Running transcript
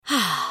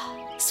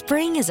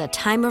Spring is a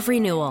time of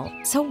renewal,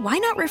 so why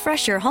not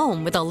refresh your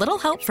home with a little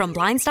help from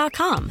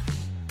Blinds.com?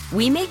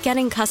 We make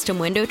getting custom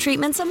window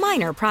treatments a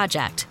minor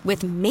project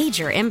with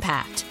major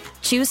impact.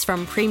 Choose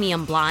from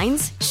premium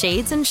blinds,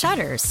 shades, and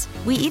shutters.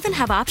 We even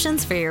have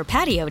options for your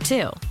patio,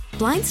 too.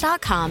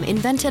 Blinds.com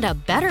invented a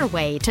better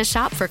way to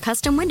shop for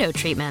custom window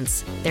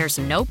treatments. There's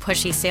no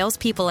pushy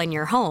salespeople in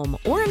your home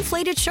or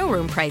inflated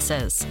showroom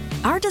prices.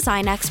 Our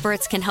design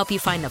experts can help you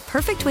find the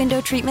perfect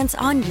window treatments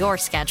on your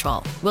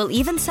schedule. We'll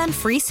even send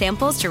free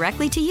samples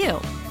directly to you.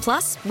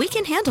 Plus, we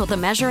can handle the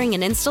measuring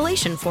and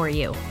installation for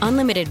you.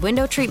 Unlimited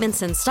window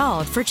treatments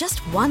installed for just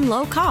one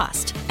low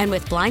cost. And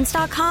with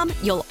Blinds.com,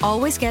 you'll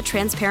always get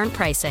transparent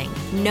pricing.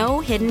 No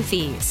hidden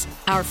fees.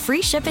 Our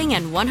free shipping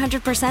and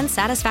 100%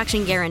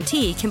 satisfaction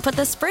guarantee can put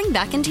the spring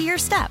back into your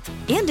step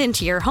and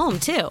into your home,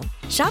 too.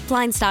 Shop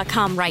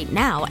Blinds.com right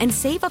now and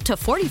save up to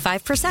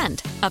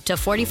 45%. Up to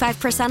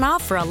 45%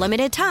 off for a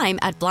limited time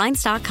at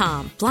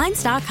Blinds.com.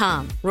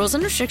 Blinds.com. Rules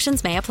and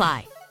restrictions may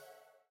apply.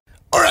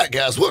 All right,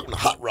 guys, welcome to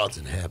Hot Rods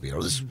and Happy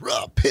Hour. This is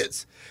Rob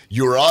Pitts,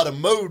 your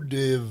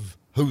automotive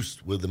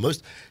host with the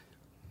most.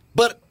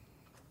 But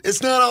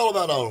it's not all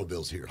about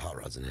automobiles here at Hot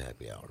Rods and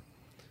Happy Hour.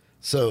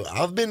 So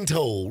I've been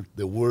told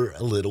that we're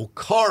a little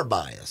car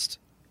biased.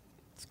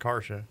 It's a car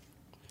show.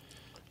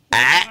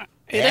 It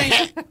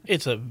ain't.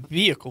 It's a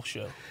vehicle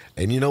show.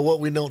 And you know what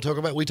we don't talk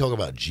about? We talk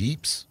about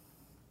Jeeps.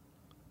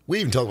 We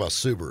even talk about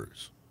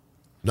Subarus.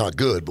 Not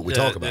good, but we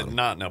talk about them.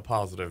 Not in a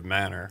positive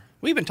manner.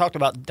 We even talked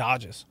about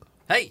Dodges.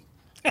 Hey.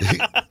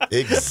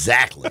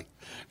 Exactly.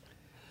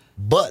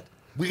 But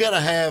we got to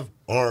have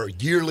our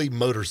yearly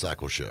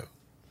motorcycle show.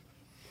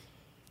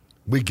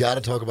 We got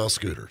to talk about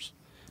scooters.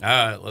 All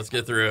right, let's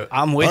get through it.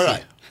 I'm with All you.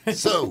 right.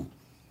 So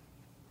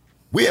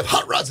we have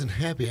Hot Rods and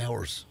Happy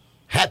Hours.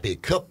 Happy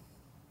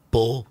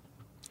couple.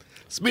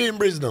 It's me and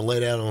Breezy done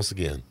laid out on us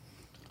again.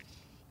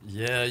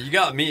 Yeah, you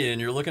got me, and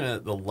you're looking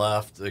at the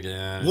left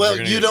again. Well,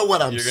 you know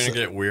what I'm You're going saying. to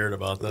get weird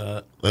about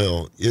that.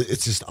 Well,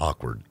 it's just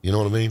awkward. You know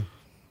what I mean?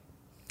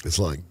 It's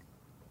like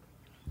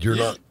you're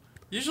not.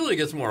 Usually it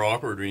gets more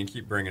awkward when you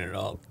keep bringing it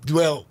up.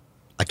 Well,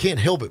 I can't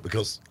help it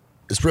because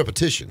it's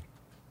repetition.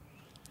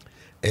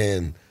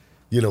 And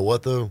you know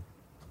what, though?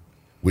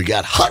 We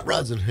got Hot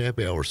Rods and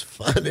Happy Hours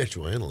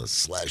financial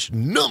analyst /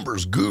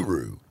 numbers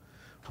guru,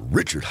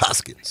 Richard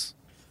Hoskins.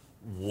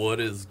 What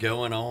is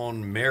going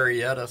on,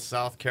 Marietta,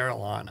 South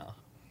Carolina?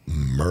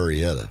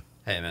 Marietta.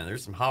 Hey, man,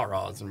 there's some hot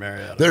rods in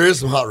Marietta. There is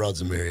some Hot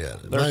Rods in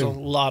Marietta. There's a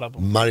lot of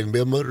them. Might even be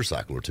a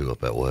motorcycle or two up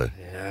that way.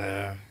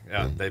 Yeah,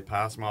 they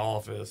pass my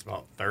office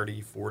about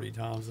 30, 40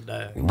 times a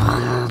day.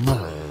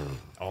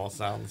 All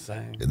sound the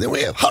same. And then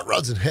we have Hot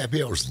Rods and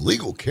Happy Hours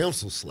legal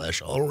counsel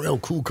 /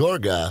 all-around cool car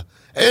guy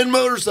and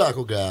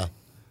motorcycle guy,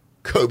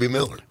 Kobe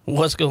Miller.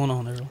 What's going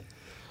on, Earl?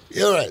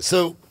 Yeah, all right,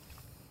 so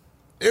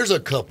there's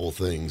a couple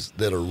things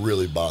that are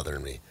really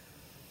bothering me.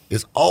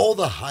 It's all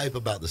the hype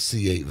about the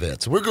C8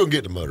 Vets. We're going to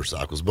get to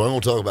motorcycles, but I'm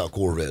going to talk about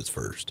Corvettes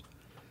first.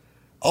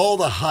 All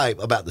the hype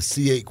about the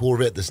C8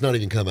 Corvette that's not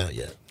even come out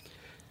yet.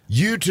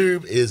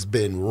 YouTube has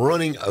been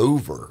running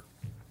over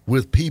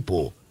with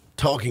people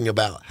talking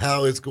about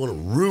how it's going to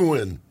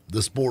ruin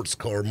the sports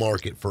car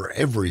market for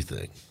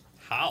everything.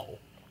 How?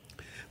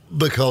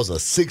 Because a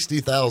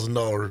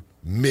 $60,000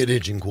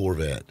 mid-engine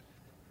Corvette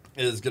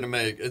Is going to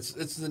make it's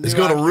the new It's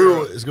going to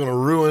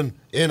Acura. ruin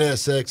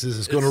NSXs.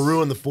 It's going to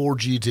ruin the Ford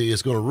GT.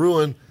 It's going to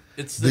ruin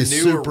It's the new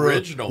Supra,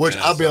 original which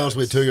I'll be NSX. honest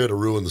with you, Toyota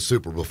ruined the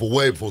Supra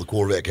way before the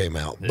Corvette came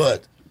out. Yeah.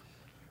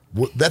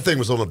 But that thing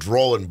was on a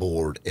drawing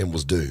board and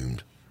was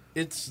doomed.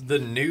 It's the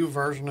new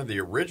version of the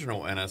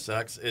original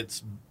NSX.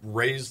 It's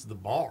raised the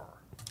bar.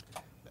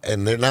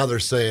 And now they're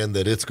saying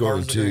that it's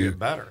going Cars are gonna to get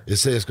better. It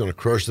says it's going to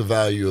crush the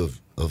value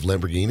of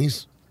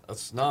Lamborghinis.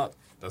 That's not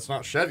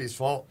Chevy's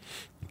fault.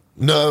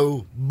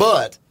 No,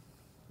 but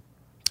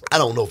I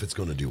don't know if it's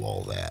going to do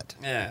all that.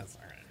 Yeah, it's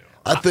not going to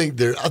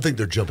do it. I think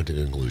they're jumping to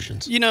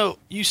conclusions. You know,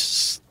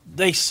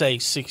 they say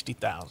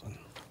 60,000.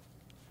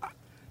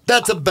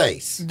 That's a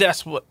base.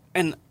 That's what,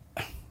 and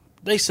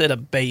they set a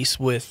base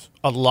with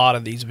a lot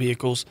of these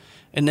vehicles,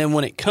 and then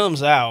when it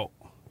comes out,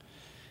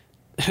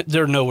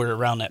 they're nowhere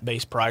around that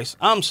base price.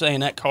 I'm saying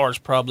that car is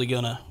probably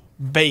going to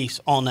base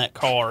on that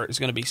car is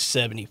going to be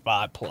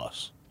 75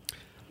 plus.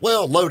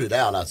 Well, loaded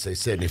out, I'd say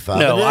 75.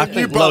 No, And I you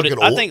think probably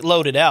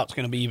loaded out is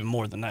going to be even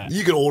more than that.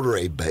 You can order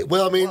a base.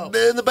 Well, I mean,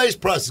 then the base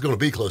price is going to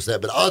be close to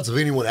that, but odds of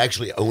anyone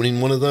actually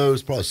owning one of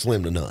those probably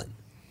slim to none.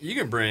 You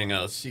can bring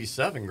a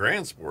C7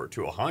 Grand Sport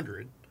to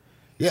 100.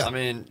 Yeah. I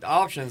mean,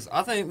 options.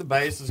 I think the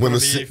base is when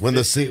going the to be when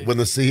the 50. when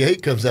the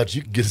C8 comes out,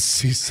 you can get a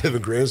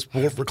C7 Grand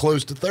Sport for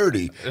close to 30.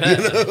 You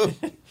know?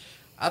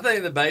 I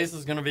think the base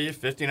is going to be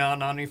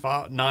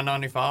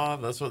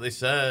 $59.95. That's what they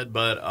said.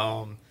 But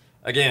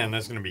again,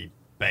 that's going to be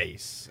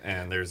base,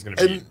 and there's going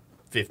to be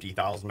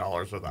 $50,000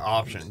 worth of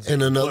options.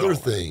 And another Well,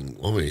 thing,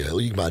 I mean, hell,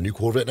 you can buy a new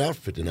Corvette now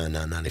for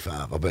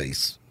 $59,995 a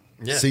base.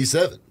 Yeah.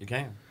 C7. You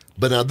can.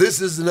 But now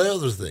this is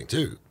another thing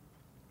too.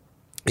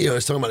 You know,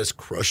 it's talking about it's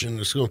going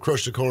to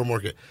crush the car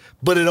market,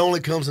 but it only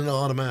comes in an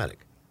automatic.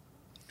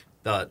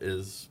 That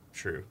is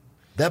true.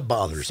 That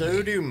bothers me.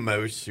 So do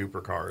most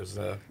supercars,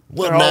 though.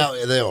 Well, They're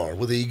now they are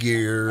with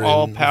E-gear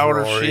all and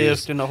power Ferraris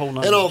shift and the whole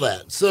nine and all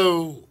yards. that.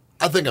 So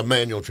I think a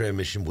manual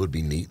transmission would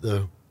be neat,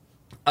 though.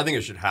 I think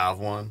it should have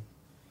one.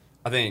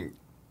 I think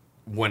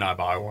when I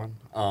buy one,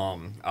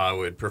 I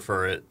would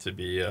prefer it to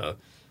be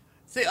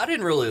See, I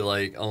didn't really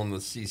like on the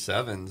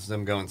C7s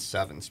them going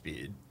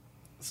 7-speed.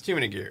 It's too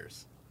many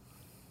gears.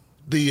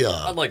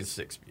 I'd like a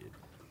 6-speed.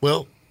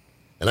 Well,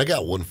 and I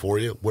got one for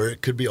you where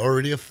it could be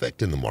already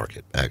affecting the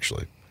market,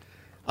 actually.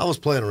 I was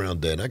playing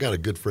around today, and I got a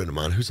good friend of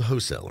mine who's a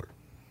wholesaler.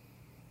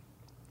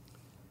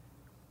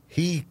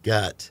 He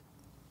got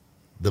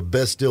the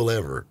best deal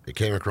ever. It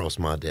came across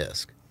my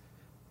desk.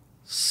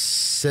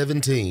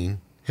 17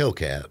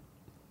 Hellcat.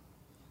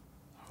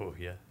 Oh,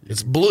 yeah.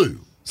 It's blue.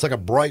 It's like a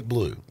bright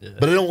blue. Yeah.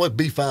 But it don't look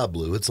B5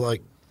 blue. It's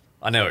like,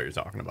 I know what you're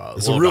talking about.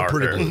 It's a little real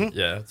pretty darker. blue.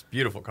 Yeah, it's a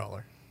beautiful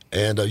color.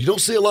 and you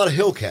don't see a lot of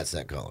Hellcats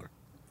that color.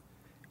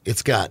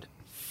 It's got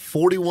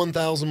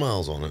 41,000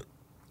 miles on it.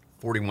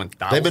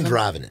 41,000? They've been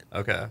driving it.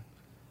 Okay.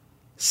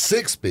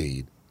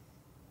 6-speed,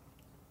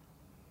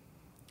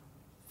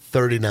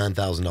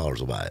 $39,000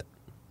 will buy it.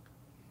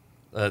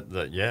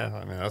 Yeah,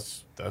 I mean,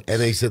 that's.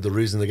 And he said the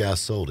reason the guy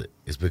sold it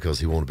is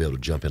because he wanted to be able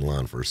to jump in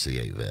line for a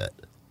C8 vet.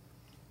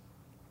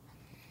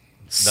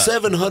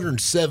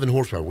 707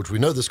 horsepower, which we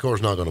know this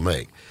car's not going to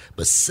make,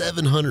 but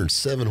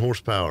 707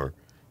 horsepower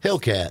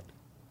Hellcat,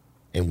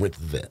 and went to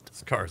the vet.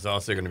 This car's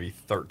also going to be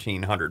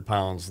 1,300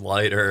 pounds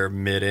lighter,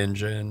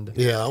 mid-engined.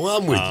 Yeah, well,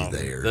 I'm with you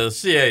there. The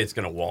C8 is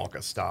going to walk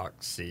a stock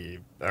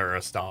Hellcat.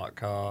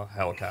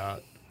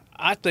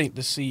 I think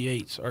the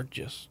C8s are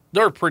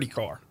they're a pretty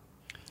car.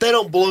 They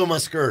don't blow my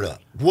skirt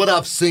up. What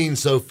I've seen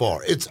so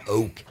far, it's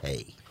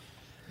okay.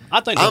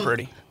 I think they're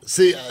pretty.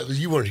 See,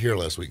 you weren't here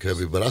last week,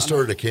 Kobe, but I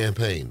started a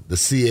campaign. The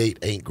C8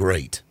 ain't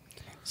great.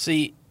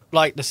 See,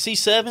 like the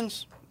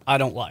C7s, I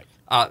don't like.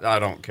 I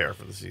don't care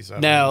for the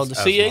C7. Now, the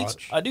C8s,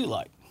 much. I do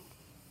like.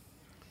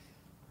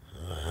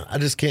 I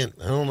just can't.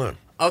 I don't know.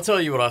 I'll tell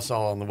you what I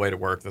saw on the way to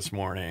work this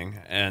morning,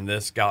 and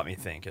this got me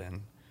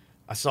thinking.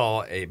 I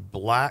saw a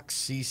black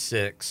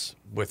C6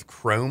 with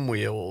chrome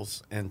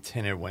wheels and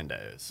tinted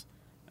windows.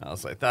 And I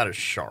was like, that is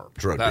sharp.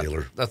 Drug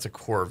dealer. That's a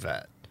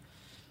Corvette.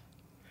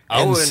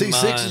 And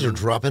C6s are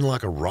dropping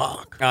like a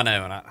rock. I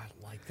know, and I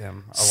like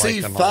them. I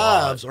like them a C5s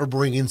lot. are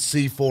bringing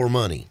C4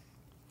 money.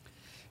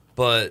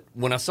 But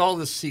when I saw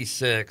this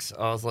C6,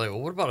 I was like, well,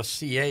 what about a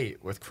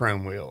C8 with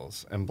chrome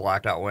wheels and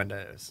blacked out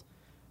windows?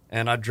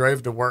 And I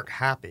drove to work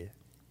happy.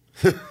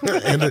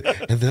 and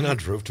then I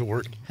drove to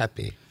work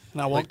happy.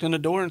 And I walked in the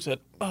door and said,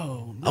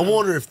 oh, no. I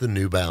wonder if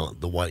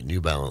the white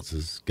New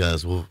Balances,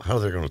 guys, well, how are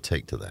they going to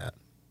take to that?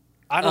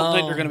 I don't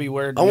think they're going to be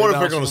wearing I wonder if New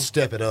they're going to Balance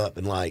step it up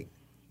and like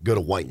go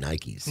to white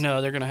Nikes.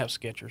 No, they're going to have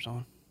Skechers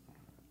on.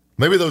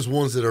 Maybe those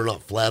ones that are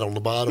not flat on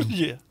the bottom.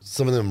 Yeah.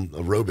 Some of them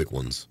aerobic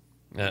ones.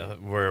 Yeah,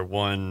 where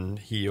one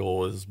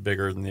heel is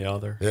bigger than the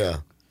other.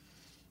 Yeah.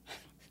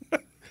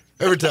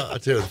 Every time I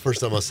tell you, the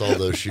first time I saw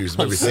those shoes,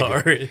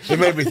 it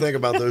made me think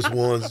about those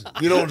ones.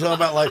 You know what I'm talking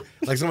about?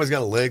 Like somebody's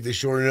got a leg that's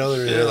shorter than the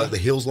other, and they're like the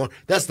heels long.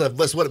 That's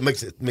what it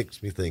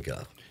makes me think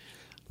of.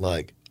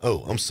 Like,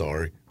 oh, I'm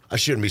sorry, I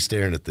shouldn't be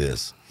staring at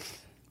this.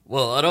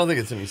 Well, I don't think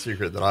it's any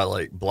secret that I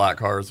like black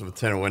cars with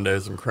tinted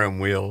windows and chrome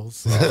wheels.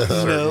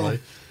 Certainly.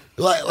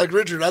 Like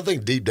Richard, I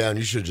think deep down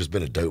you should have just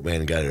been a dope man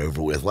and got it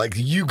over with. Like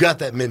you got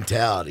that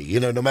mentality, you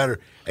know. No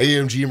matter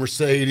AMG,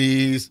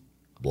 Mercedes,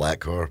 black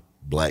car,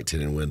 black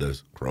tinted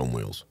windows, chrome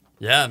wheels.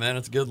 Yeah, man,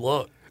 it's a good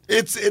look.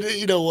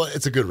 You know what?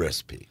 It's a good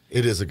recipe.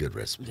 It is a good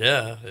recipe.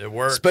 Yeah, it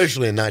works.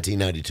 Especially in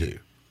 1992.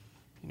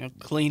 You know,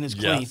 clean is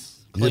clean.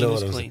 Yes. Clean you know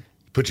is what I'm clean. saying?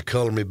 Put your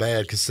Color Me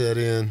Bad cassette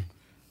in.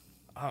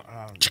 I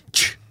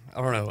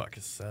don't know about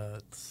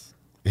cassettes.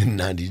 In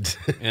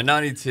 92. In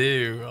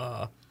 92,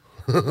 I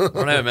don't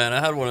know, man. I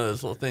had one of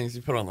those little things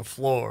you put on the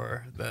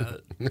floor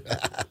that,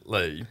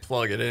 like, you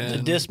plug it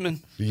in. The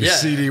Discman. Your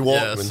CD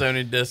Walkman. Yeah,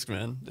 Sony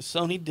Discman. The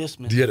Sony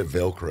Discman. You had it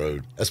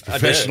Velcroed. That's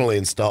professionally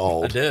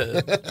installed. I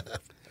did.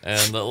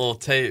 And the little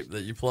tape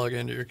that you plug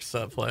into your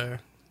cassette player.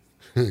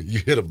 You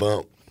hit a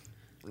bump.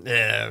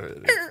 Yeah,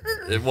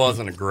 it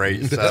wasn't a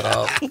great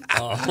setup.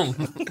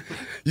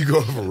 You go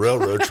over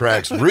railroad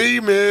tracks.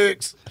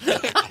 Remix.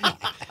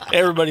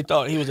 Everybody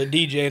thought he was a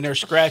DJ and they're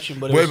scratching,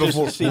 but it was just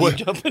a CD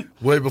jumping.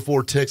 Way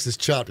before Texas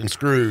chopped and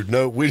screwed.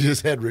 No, we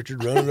just had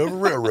Richard running over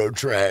railroad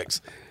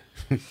tracks.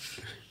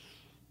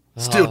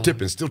 Still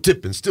tipping, still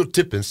tipping, still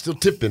tipping, still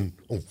tipping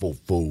on four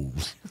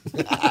foes.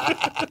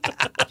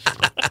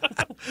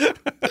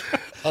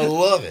 I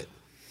love it.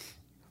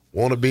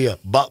 Want to be a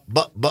baller.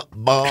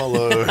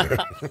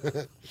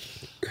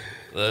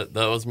 That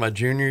was my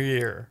junior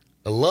year.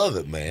 I love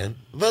it, man.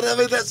 But I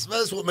mean,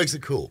 that's what makes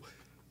it cool.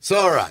 So,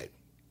 all right.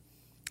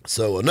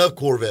 So, enough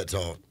Corvette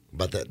talk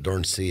about that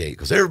darn C8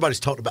 because everybody's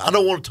talked about. I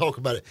don't want to talk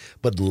about it,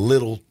 but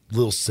little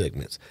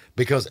segments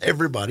because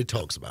everybody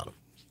talks about them.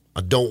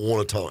 I don't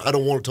want to talk. I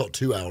don't want to talk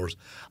 2 hours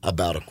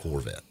about a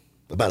Corvette,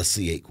 about a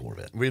C8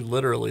 Corvette. We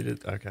literally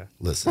did. Okay,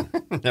 Listen,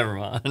 never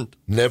mind.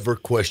 never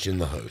question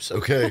the host.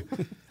 Okay,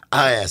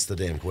 I ask the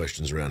damn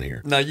questions around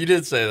here. Now you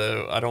did say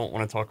though I don't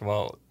want to talk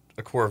about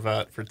a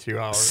Corvette for 2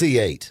 hours.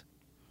 C8.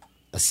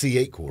 A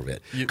C8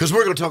 Corvette. Because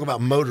we're going to talk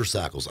about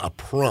motorcycles, I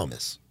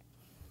promise.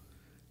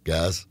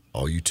 Guys,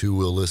 all you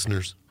two-wheel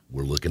listeners,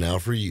 we're looking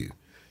out for you.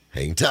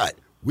 Hang tight.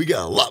 We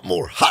got a lot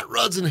more Hot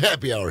Rods and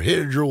Happy Hour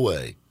headed your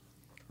way.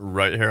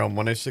 Right here on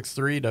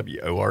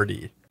 106.3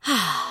 WORD.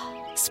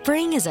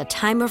 Spring is a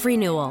time of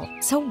renewal,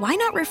 so why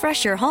not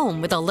refresh your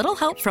home with a little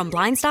help from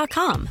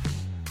Blinds.com?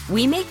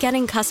 We make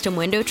getting custom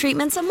window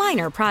treatments a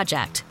minor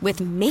project with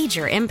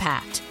major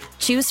impact.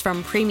 Choose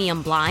from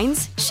premium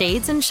blinds,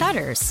 shades, and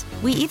shutters.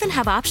 We even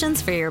have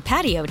options for your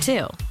patio,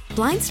 too.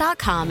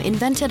 Blinds.com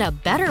invented a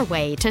better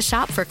way to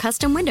shop for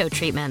custom window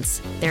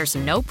treatments. There's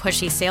no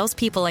pushy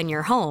salespeople in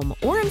your home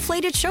or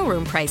inflated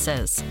showroom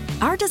prices.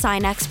 Our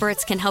design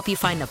experts can help you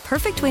find the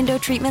perfect window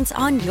treatments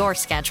on your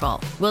schedule.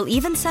 We'll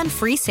even send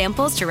free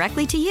samples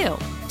directly to you.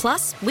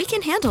 Plus, we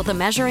can handle the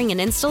measuring and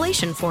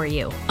installation for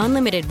you.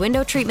 Unlimited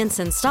window treatments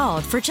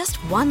installed for just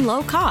one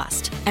low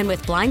cost. And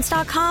with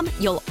Blinds.com,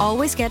 you'll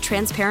always get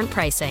transparent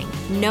pricing.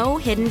 No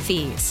hidden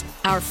fees.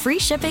 Our free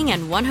shipping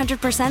and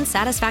 100%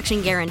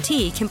 satisfaction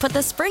guarantee can put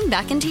the spring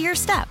back into your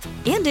step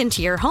and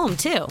into your home,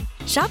 too.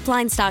 Shop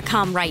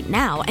Blinds.com right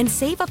now and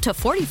save up to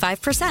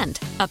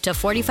 45%. Up to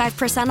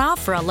 45%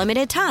 off for a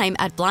limited time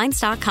at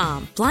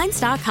Blinds.com.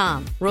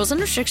 Blinds.com. Rules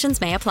and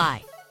restrictions may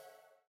apply.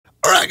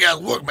 All right, guys,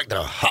 welcome back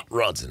to Hot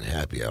Rods and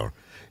Happy Hour.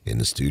 In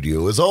the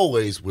studio, as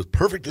always, with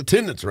perfect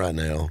attendance right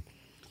now,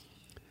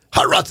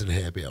 Hot Rods and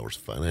Happy Hour's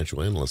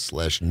financial analyst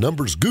 /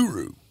 numbers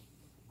guru,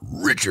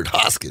 Richard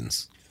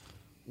Hoskins.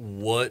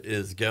 What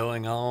is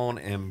going on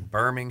in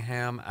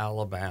Birmingham,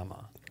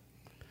 Alabama?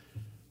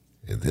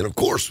 And then, of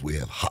course, we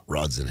have Hot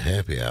Rods and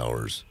Happy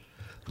Hours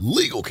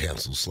legal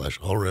counsel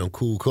 / all-around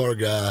cool car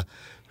guy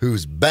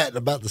who's batting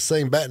about the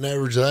same batting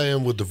average I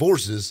am with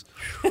divorces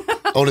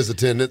on his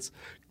attendance,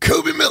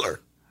 Kobe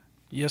Miller.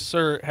 Yes,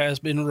 sir. It has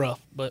been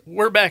rough, but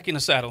we're back in the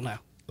saddle now.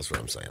 That's what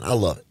I'm saying. I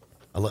love it.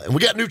 And we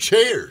got new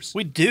chairs.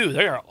 We do.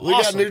 They are awesome. We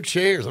got new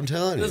chairs. I'm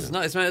telling you. This is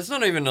nice, man. It's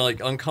not even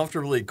like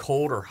uncomfortably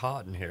cold or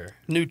hot in here.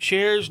 New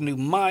chairs, new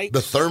mics. The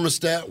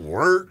thermostat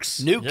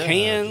works. New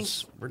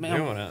cans. We're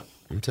doing it.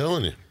 I'm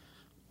telling you.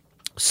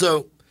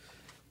 So,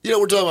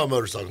 we're talking about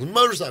motorcycles.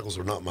 Motorcycles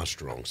are not my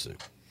strong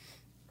suit.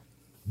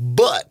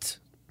 But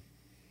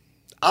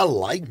I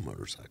like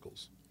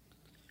motorcycles.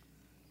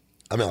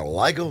 I mean, I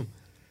like them.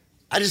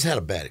 I just had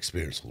a bad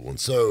experience with one.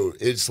 So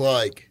it's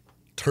like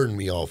turned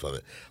me off of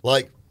it.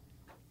 Like,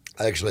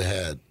 I actually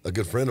had a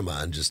good friend of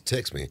mine just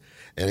text me,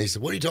 and he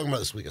said, "What are you talking about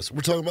this week?" I said,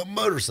 "We're talking about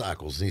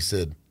motorcycles." And he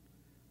said,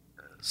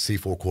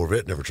 "C4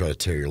 Corvette never tried to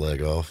tear your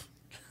leg off."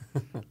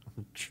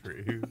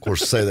 True. Of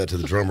course, say that to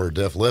the drummer of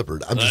Def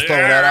Leppard. I'm just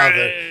throwing that out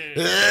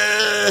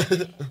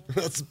there.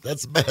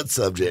 That's a bad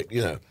subject,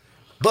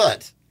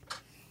 But,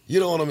 you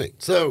know what I mean.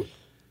 So,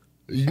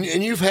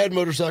 and you've had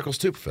motorcycles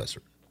too,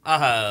 Professor. I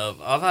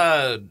have.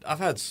 I've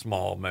had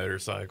small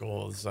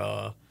motorcycles,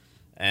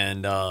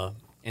 and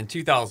in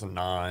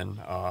 2009,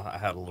 I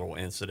had a little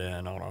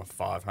incident on a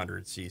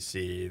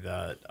 500cc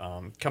that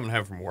coming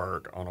home from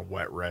work on a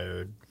wet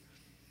road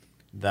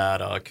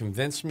that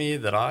convinced me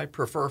that I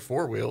prefer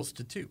four wheels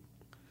to two.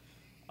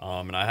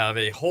 And I have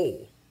a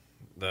hole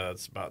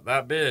that's about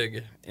that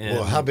big.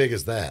 Well, how big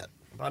is that?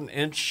 About an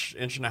inch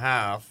and a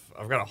half.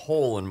 I've got a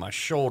hole in my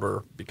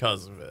shoulder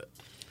because of it.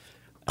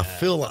 I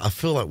feel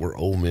like we're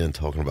old men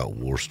talking about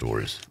war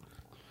stories.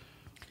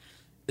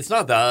 It's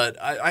not that.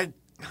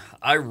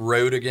 I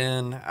rode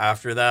again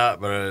after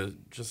that, but I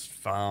just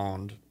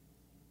found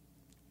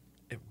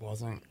it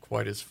wasn't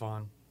quite as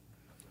fun.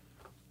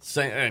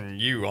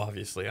 And you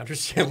obviously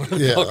understand what I'm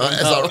talking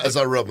about. As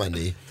I rub my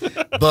knee.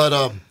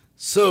 But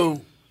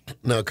so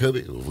now,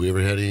 Kobe, have we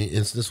ever had any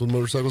incidents with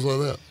motorcycles like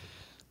that?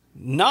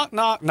 Not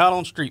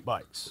on street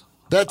bikes.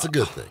 That's a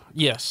good thing.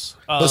 Yes.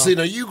 But see,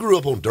 now you grew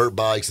up on dirt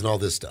bikes and all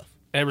this stuff.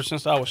 Ever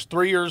since I was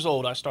 3 years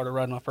old, I started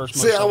riding my first See,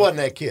 motorcycle. I wasn't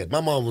that kid. My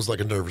mom was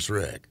like a nervous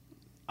wreck.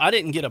 I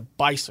didn't get a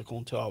bicycle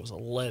until I was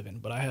 11,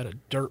 but I had a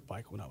dirt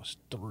bike when I was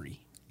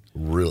 3.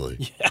 Really?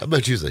 Yeah. I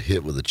bet you was a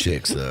hit with the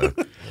chicks, though.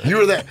 You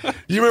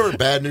remember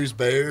Bad News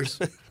Bears?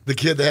 The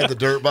kid that had the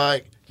dirt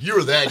bike? You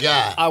were that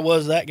guy. I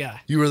was that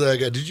guy. You were that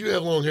guy. Did you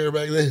have long hair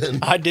back then?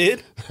 I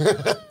did.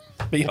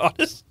 Be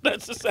honest.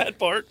 That's the sad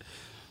part.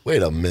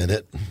 Wait a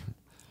minute.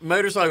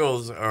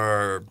 Motorcycles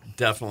are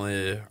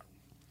definitely,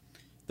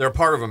 they're a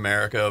part of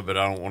America, but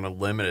I don't want to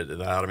limit it to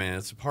that. I mean,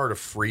 it's a part of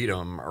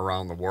freedom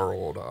around the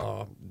world.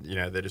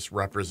 They just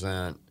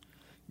represent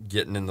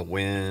getting in the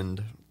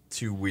wind,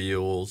 two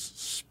wheels,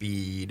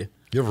 speed.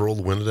 You ever roll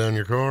the window down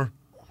your car?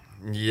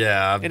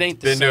 Yeah, I've It ain't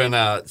the been same. doing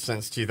that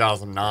since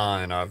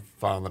 2009. I've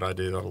found that I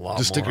do that a lot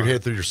Just stick more. your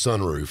head through your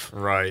sunroof.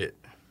 Right.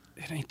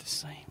 It ain't the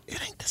same.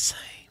 It ain't the same.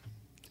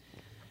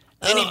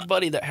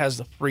 Anybody that has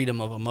the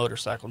freedom of a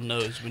motorcycle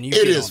knows when you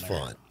It get is on there.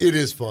 fun. It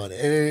is fun.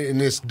 And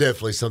it's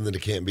definitely something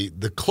that can't be.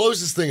 The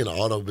closest thing in an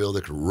automobile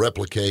that could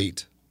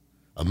replicate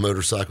a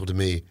motorcycle to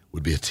me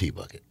would be a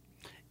T-bucket.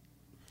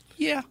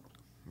 Yeah.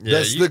 Yeah,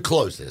 That's the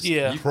closest.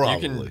 Yeah. You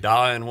probably. can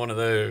die in one of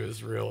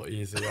those real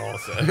easy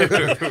also.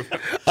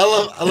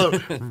 I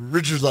love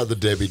Richard's like the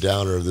Debbie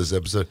Downer of this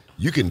episode.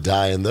 You can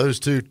die in those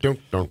too.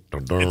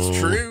 It's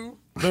true.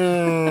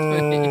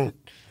 true.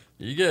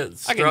 You get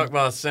struck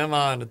by a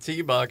semi in a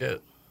tea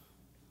bucket.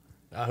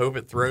 I hope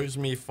it throws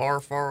me far,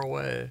 far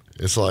away.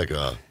 It's like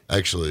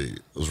actually,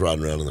 I was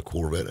riding around in the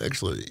Corvette.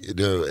 Actually,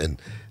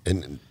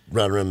 and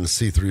riding around in the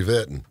C3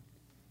 Vet,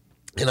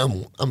 and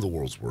I'm the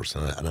world's worst,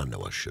 and I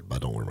know I should, but I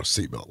don't wear my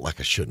seatbelt like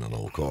I should in an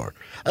old car.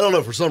 I don't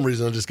know, for some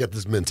reason I just got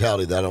this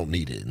mentality that I don't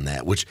need it in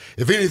that. Which,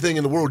 if anything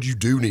in the world you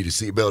do need a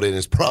seatbelt in,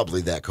 is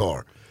probably that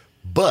car.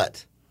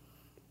 But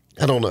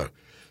I don't know.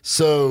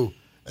 So,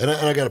 and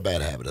I got a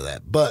bad habit of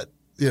that. But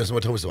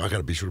somebody told me, so I got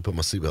to be sure to put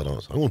my seatbelt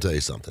on. So I'm going to tell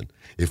you something.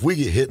 If we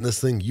get hit in this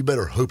thing, you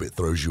better hope it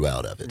throws you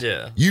out of it.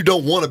 Yeah. You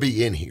don't want to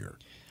be in here.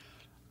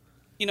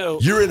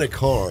 You're in a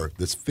car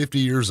that's 50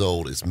 years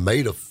old. It's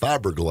made of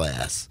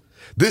fiberglass.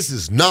 This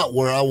is not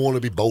where I want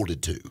to be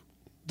bolted to.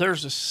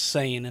 There's a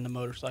saying in the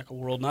motorcycle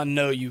world, and I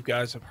know you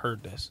guys have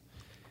heard this.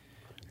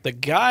 The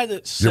guy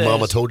that says... Your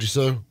mama told you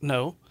so?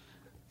 No.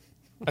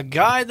 A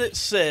guy that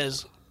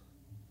says,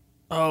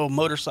 oh,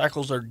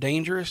 motorcycles are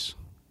dangerous.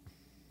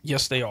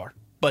 Yes, they are.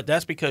 But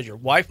that's because your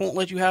wife won't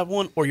let you have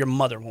one or your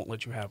mother won't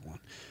let you have one.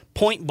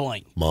 Point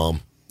blank.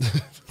 Mom.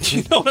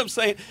 You know what I'm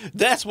saying?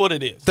 That's what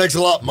it is. Thanks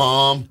a lot,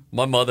 Mom.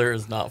 My mother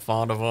is not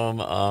fond of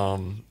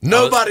them.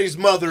 Nobody's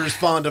mother is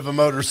fond of a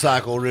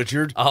motorcycle,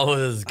 Richard. I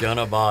was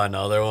gonna buy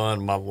another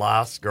one. My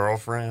last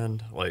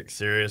girlfriend, like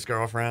serious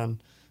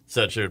girlfriend,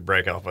 said she would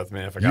break up with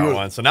me if I got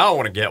one. So now I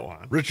want to get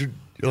one. Richard,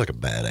 you're like a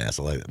badass.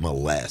 I like that. My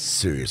last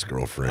serious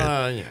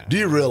girlfriend. Yeah. Do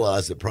you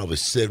realize that probably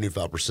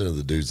 75% of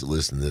the dudes that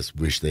listen to this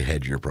wish they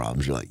had your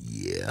problems? You're like,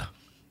 yeah.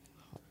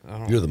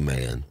 You're the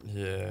man.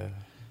 Yeah.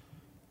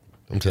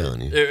 I'm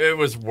telling you. It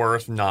was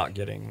worth not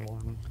getting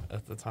one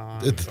at the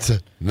time.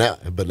 Now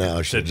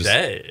I should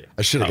Today.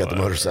 I should have got the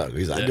motorcycle.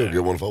 He's like, I can go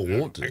get one if I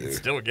want I can to.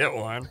 still get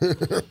one.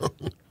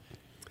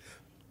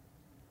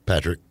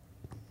 Patrick.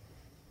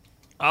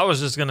 I was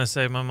just going to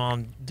say my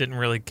mom didn't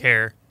really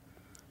care.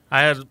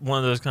 I had one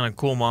of those kind of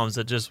cool moms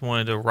that just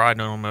wanted to ride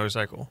on a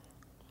motorcycle.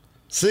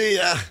 See,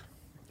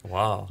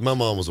 Wow. my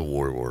mom was a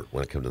warrior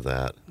when it came to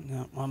that.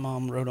 No, my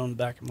mom rode on the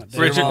back of my dad.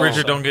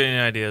 Richard, don't get any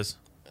ideas.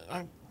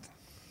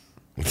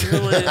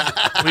 Really?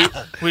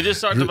 We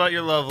just talked about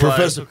your love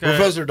life. Okay?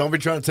 Professor, don't be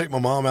trying to take my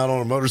mom out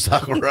on a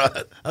motorcycle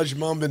ride. How's your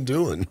mom been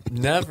doing?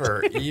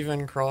 Never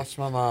even crossed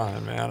my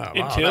mind, man. Wow,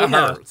 Until that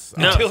now. hurts.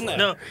 Until now.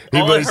 No.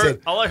 Everybody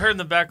said- All I heard in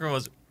the background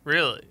was,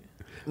 really?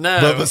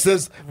 No.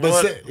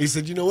 He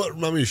said, you know what?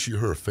 Remind me to shoot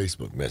her a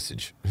Facebook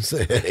message.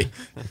 Say, hey.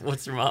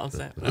 What's your mom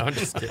saying? No, I'm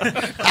just kidding.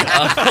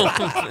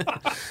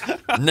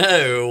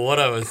 No, what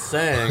I was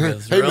saying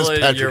is Hey, Miss really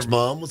Patrick's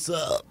mom, what's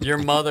up? your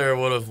mother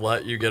would have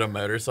let you get a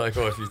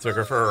motorcycle if you took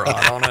her for a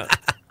ride on it.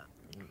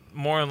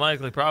 More than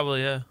likely,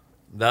 probably, yeah.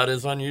 That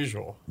is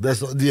unusual.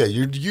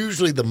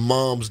 Usually the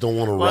moms don't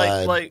want to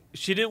ride. Like,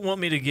 she didn't want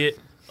me to get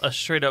a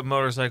straight-up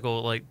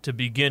motorcycle, like, to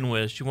begin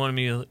with. She wanted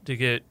me to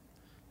get...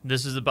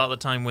 This is about the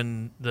time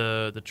when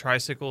the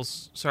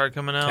tricycles started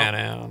coming out.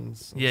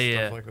 Can-Ams.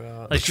 Yeah. Stuff like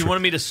that. Like, she wanted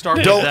me to start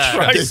with Don't that.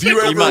 try. If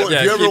you You might-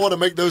 ever want to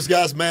make those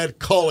guys mad,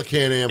 call a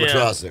Can-Am Yeah. a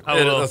tricycle.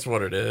 I will. That's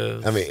what it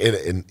is. I mean,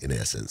 in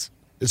essence,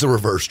 it's a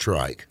reverse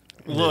trike.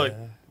 Look,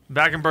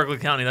 back in Berkeley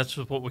County, that's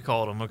just what we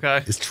called them,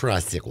 okay? It's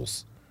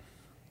tricycles.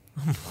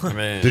 I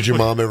mean, Did your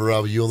mom ever ride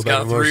with you on the it's back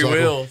got of a three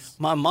motorcycle? wheels.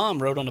 My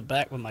mom rode on the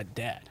back with my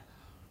dad.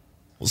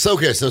 Well, so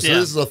Yeah. this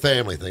is a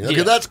family thing. Okay,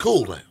 Yeah. that's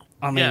cool now.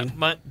 I mean, Yeah,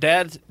 my-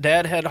 dad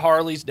had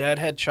Harleys, dad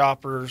had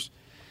choppers.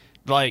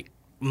 Like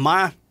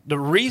the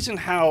reason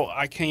how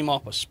I came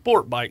off of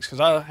sport bikes, because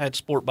I had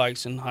sport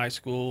bikes in high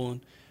school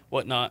and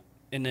whatnot,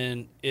 and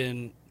then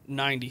in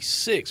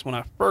 '96 when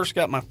I first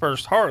got my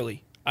first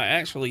Harley, I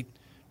actually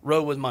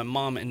rode with my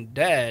mom and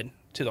dad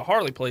to the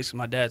Harley place, and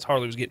my dad's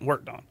Harley was getting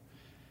worked on.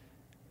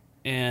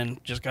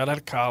 And just got out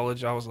of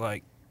college, I was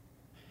like,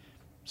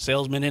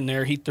 salesman in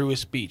there, he threw his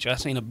speech. I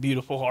seen a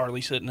beautiful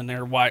Harley sitting in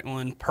there, white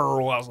one,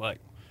 pearl. I was like,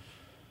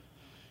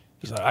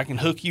 he's like, I can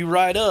hook you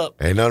right up.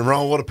 Ain't nothing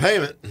wrong with a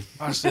payment.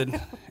 I said,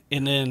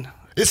 and then,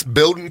 It's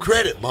building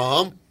credit,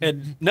 Mom.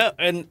 and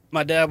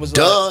my dad was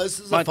Duh, like, this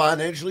is a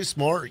financially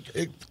smart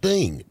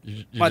thing.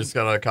 You My- just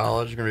got out of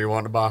college. You're going to be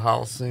wanting to buy a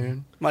house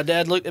soon. my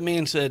dad looked at me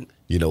and said,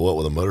 You know what?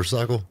 With a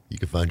motorcycle, you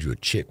can find you a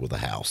chick with a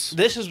house.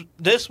 this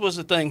was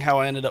the thing how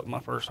I ended up with my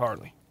first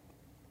Harley.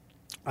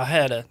 I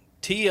had a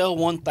TL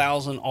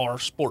 1000R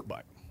sport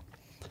bike.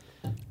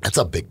 That's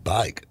a big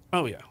bike.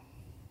 Oh yeah,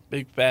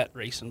 big fat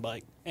racing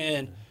bike.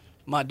 And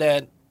my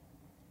dad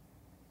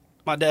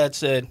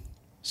said,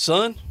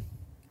 "Son,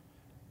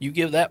 you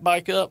give that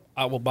bike up,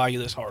 I will buy you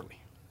this Harley."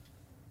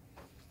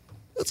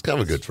 That's kind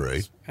of a good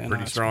phrase. And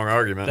Pretty strong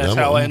argument. That's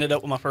Yeah, how I ended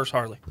up with my first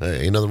Harley.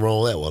 Hey, ain't nothing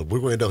wrong with that one. We're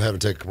going to end up having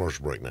to take a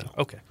commercial break now.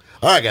 Okay.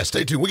 All right, guys,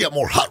 stay tuned. We got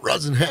more Hot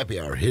Rods and Happy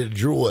Hour headed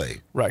your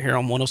way. Right here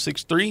on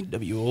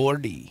 106.3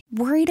 WORD.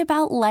 Worried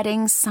about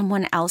letting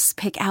someone else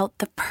pick out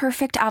the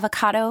perfect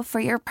avocado for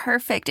your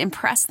perfect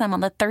impress them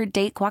on the third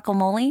date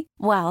guacamole?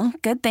 Well,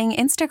 good thing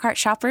Instacart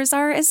shoppers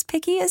are as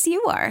picky as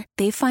you are.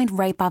 They find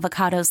ripe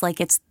avocados like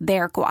it's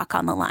their guac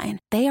on the line.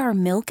 They are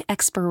milk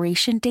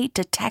expiration date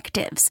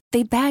detectives.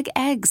 They bag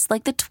eggs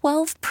like the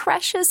 12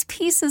 precious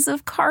pieces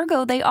of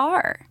cargo they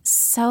are.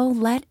 So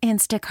let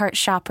Instacart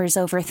shoppers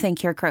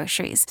overthink your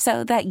groceries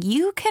so that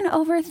you can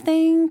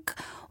overthink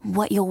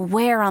what you'll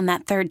wear on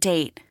that third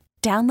date.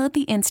 Download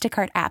the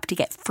Instacart app to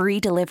get free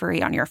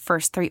delivery on your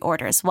first 3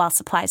 orders while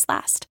supplies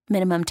last.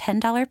 Minimum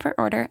 $10 per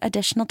order.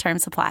 Additional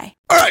terms apply.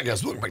 All right,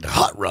 guys, welcome back to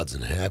Hot Rods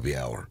and Happy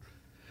Hour.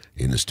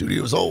 In the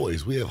studio, as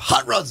always, we have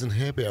Hot Rods and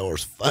Happy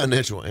Hour's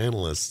financial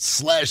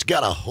analyst /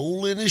 got a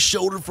hole in his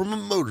shoulder from a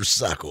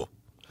motorcycle,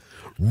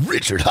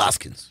 Richard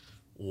Hoskins.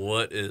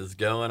 What is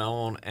going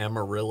on,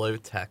 Amarillo,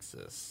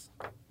 Texas?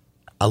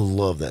 I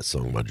love that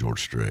song by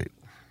George Strait.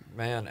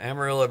 Man,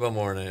 Amarillo by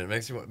morning. It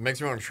makes me want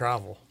to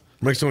travel.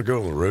 Makes someone go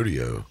on the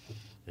rodeo.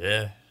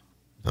 Yeah.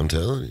 I'm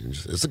telling you,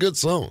 it's a good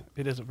song.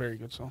 It is a very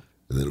good song.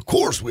 And then, of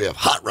course, we have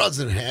Hot Rods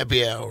and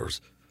Happy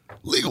Hours,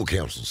 legal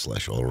counsel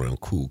 / all-around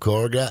cool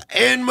car guy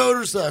and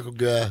motorcycle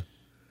guy.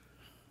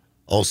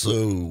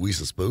 Also, we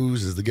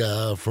suppose is the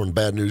guy from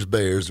Bad News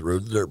Bears that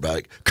rode the dirt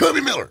bike,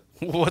 Cubby Miller.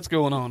 What's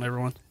going on,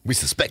 everyone? We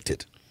suspect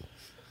it.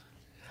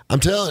 I'm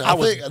telling you, I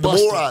was think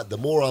busted. the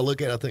more I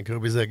look at it, I think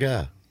Cubby's that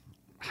guy.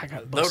 I got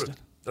That busted.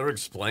 would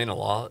explain a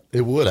lot.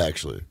 It would,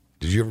 actually.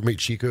 Did you ever meet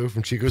Chico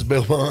from Chico's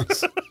Bail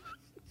Bonds?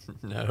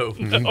 No.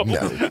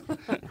 No.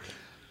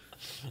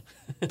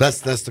 That's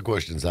the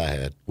questions I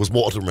had. Was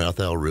Walter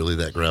Matthau really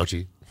that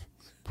grouchy?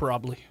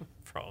 Probably.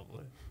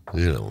 Probably.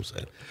 You know what I'm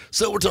saying?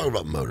 So we're talking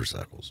about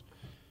motorcycles.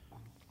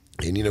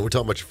 And, we're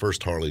talking about your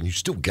first Harley, and you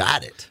still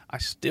got it. I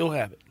still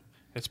have it.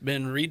 It's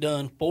been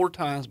redone 4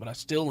 times, but I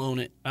still own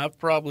it. I've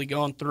probably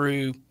gone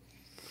through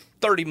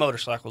 30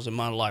 motorcycles in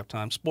my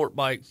lifetime, sport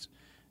bikes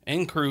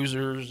and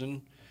cruisers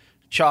and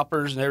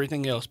choppers and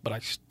everything else, but I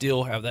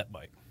still have that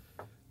bike.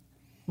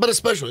 But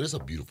especially, it's a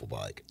beautiful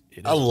bike.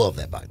 I love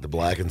that bike. The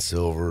black and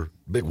silver,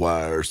 big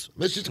wires.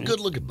 It's just a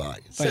good-looking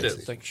bike. It's It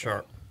sexy. is.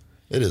 Sharp.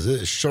 It is.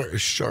 It's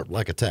sharp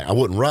like a tack. I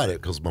wouldn't ride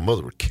it because my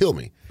mother would kill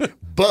me.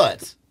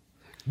 But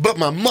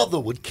my mother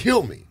would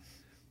kill me.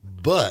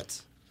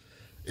 But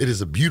it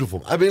is a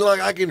beautiful. I mean,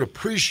 I can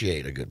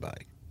appreciate a good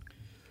bike.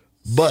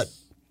 But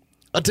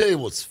I'll tell you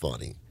what's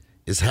funny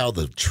is how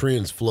the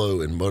trends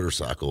flow in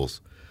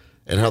motorcycles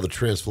and how the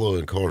trends flow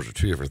in cars are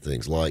 2 different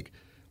things. Like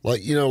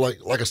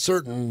a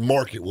certain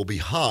market will be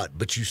hot,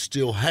 but you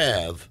still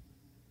have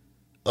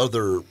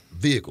other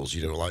vehicles,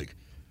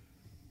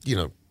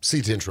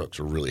 C10 trucks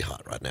are really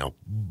hot right now,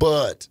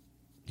 but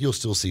you'll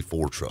still see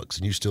Ford trucks,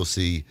 and you still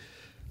see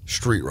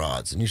street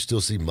rods, and you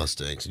still see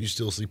Mustangs, and you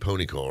still see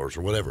pony cars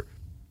or whatever.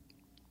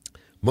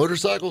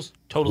 Motorcycles,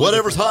 Totally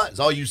whatever's different. hot is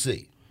all you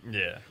see.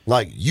 Yeah.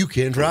 Like, you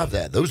can drive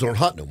that. Those aren't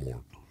hot no more.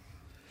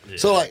 Yeah.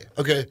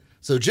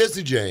 So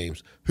Jesse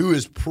James, who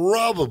is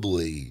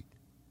probably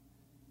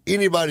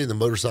anybody in the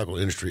motorcycle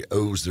industry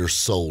owes their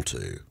soul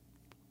to,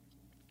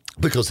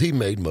 because he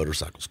made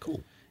motorcycles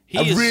cool.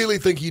 I really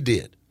think he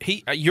did.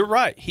 You're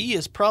right. He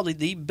is probably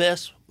the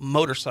best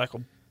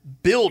motorcycle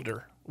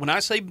builder. When I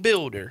say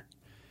builder,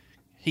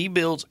 he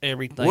builds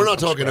everything. We're not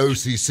from talking scratch.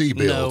 OCC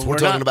builds. No, we're we're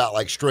talking not.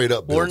 about straight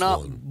up builds. We're not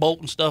one.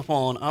 bolting stuff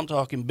on. I'm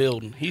talking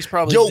building. He's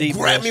probably Yo, the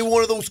grab best. me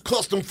one of those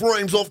custom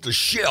frames off the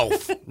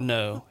shelf.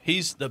 No,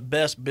 he's the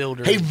best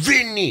builder. Hey,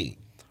 Vinny.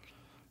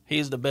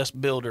 He's the best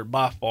builder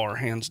by far,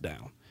 hands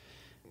down.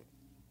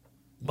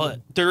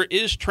 But there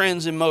is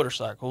trends in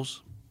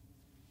motorcycles.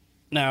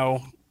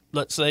 Now,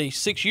 let's say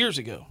 6 years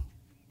ago,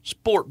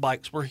 sport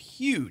bikes were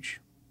huge.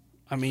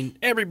 I mean,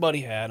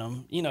 everybody had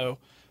them,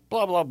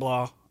 blah, blah,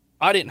 blah.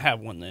 I didn't have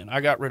one then.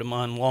 I got rid of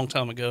mine a long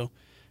time ago,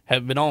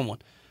 haven't been on one.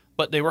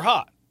 But they were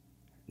hot.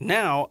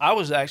 Now, I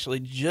was actually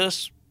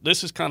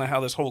this is kind of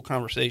how this whole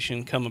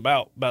conversation come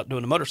about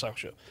doing a motorcycle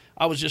show.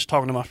 I was just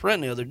talking to my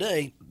friend the other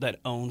day that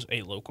owns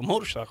a local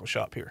motorcycle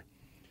shop here.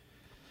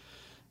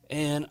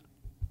 And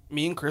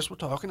me and Chris were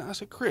talking. I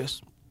said,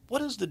 Chris,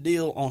 what is the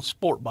deal on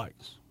sport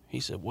bikes? He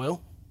said,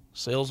 well,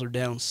 sales are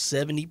down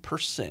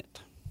 70%.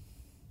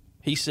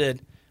 He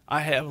said,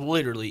 I have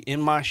literally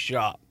in my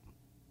shop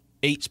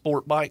 8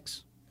 sport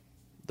bikes,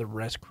 the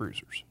rest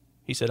cruisers.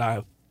 He said, I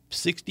have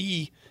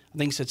 63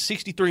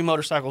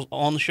 motorcycles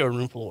on the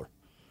showroom floor.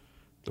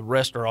 The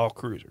rest are all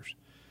cruisers.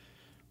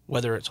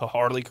 Whether it's a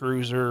Harley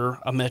cruiser,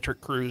 a metric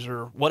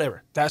cruiser,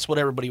 whatever. That's what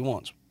everybody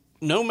wants.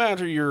 No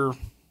matter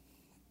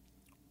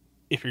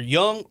if you're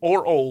young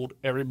or old,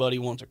 everybody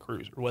wants a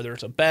cruiser. Whether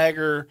it's a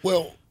bagger.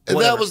 Well, and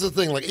whatever. that was the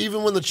thing.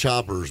 Even when the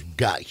choppers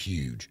got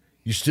huge,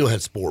 you still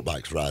had sport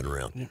bikes riding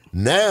around. Yeah.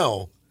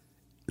 Now,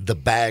 the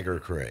bagger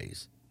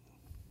craze.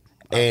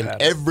 And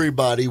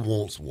everybody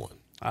wants one.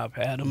 I've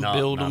had them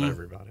build them. Not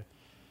everybody.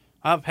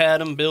 I've had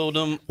them build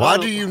them. Why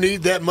do you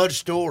need that much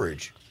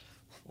storage?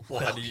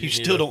 Why do you need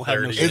still a don't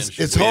have no 30-inch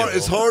It's hard.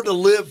 It's wheel? hard to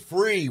live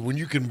free when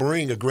you can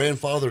bring a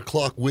grandfather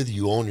clock with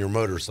you on your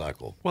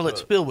motorcycle. Well,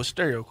 it's filled with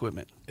stereo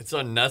equipment. It's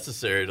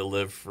unnecessary to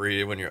live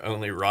free when you're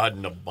only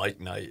riding a bike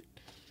night.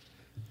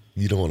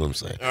 You know what I'm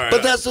saying? All right.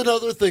 But that's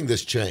another thing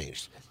that's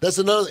changed. That's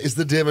another. It's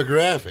the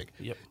demographic.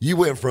 Yep. You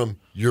went from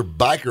your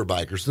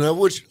bikers now,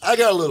 which I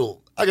got a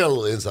little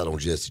insight on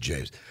Jesse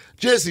James.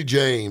 Jesse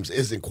James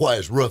isn't quite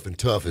as rough and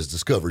tough as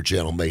Discovery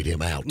Channel made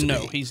him out to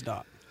No, be. he's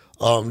not.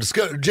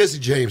 Jesse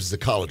James is a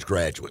college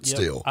graduate Yep,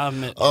 still. I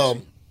met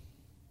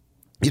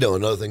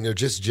Another thing,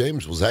 Jesse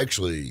James was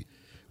actually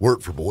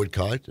worked for Boyd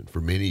Kyton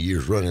for many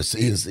years running a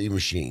CNC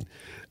machine.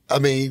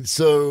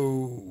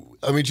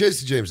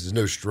 Jesse James is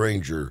no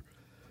stranger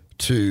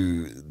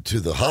to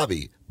the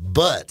hobby,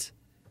 but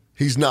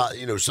he's not,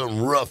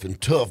 some rough and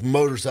tough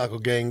motorcycle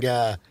gang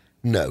guy.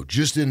 No,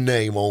 just in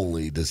name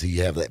only does he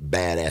have that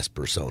badass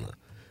persona.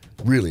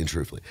 Really and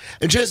truthfully.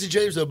 And Jesse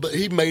James, though, but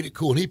he made it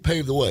cool and he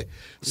paved the way.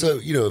 So,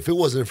 if it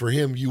wasn't for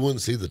him, you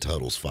wouldn't see the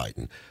Tuttles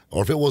fighting.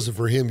 Or if it wasn't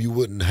for him, you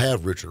wouldn't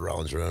have Richard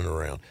Rollins running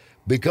around.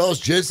 Because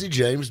Jesse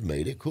James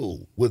made it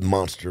cool with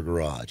Monster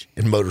Garage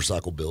and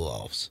Motorcycle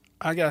Bill-Offs.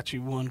 I got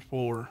you one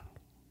for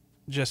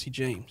Jesse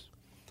James.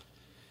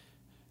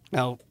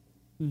 Now,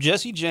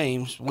 Jesse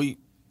James,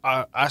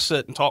 I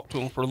sat and talked to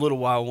him for a little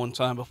while one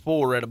time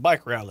before at a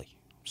bike rally.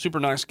 Super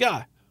nice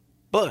guy.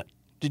 But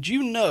did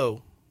you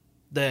know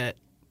that,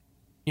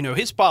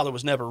 his father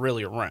was never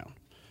really around.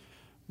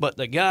 But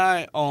the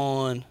guy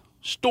on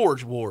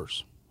Storage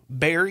Wars,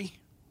 Barry,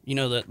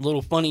 that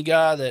little funny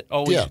guy that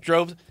always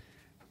drove,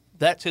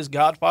 that's his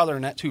godfather,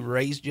 and that's who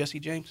raised Jesse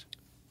James?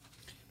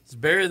 Is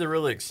Barry the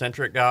really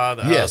eccentric guy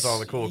that Yes. has all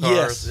the cool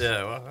cars? Yes.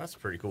 Yeah, well, that's a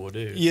pretty cool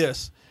dude.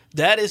 Yes.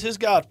 That is his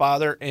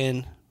godfather,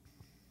 and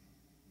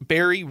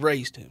Barry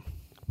raised him.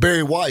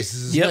 Barry Weiss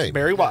is his name.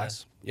 Barry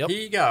Wise. Yep.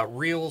 He got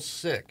real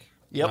sick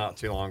not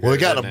too long ago. Well, he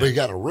got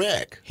didn't a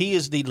wreck. He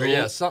is the Or,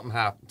 yeah, something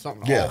happened.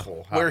 Something Yeah.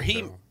 awful where happened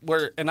he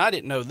to him. and I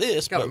didn't know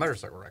this, Got a but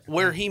motorcycle wreck.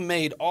 where he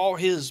made all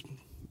his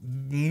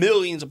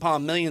millions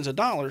upon millions of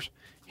dollars,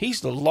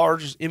 he's the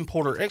largest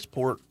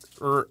exporter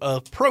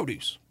of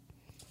produce.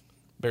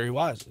 Barry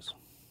Wise is.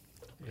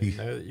 You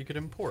know that you could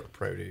import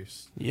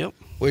produce. Yep.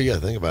 Well, you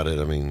got to think about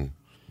it.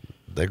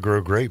 They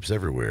grow grapes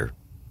everywhere.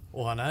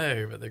 Well, I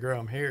know, but they grow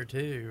them here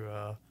too.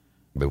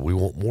 But we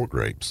want more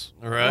grapes.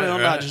 Right, Well,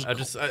 right. not just- I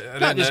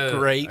not didn't just know.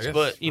 grapes, I guess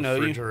but, you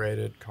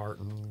refrigerated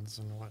cartons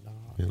and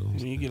whatnot.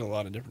 You get a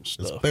lot of different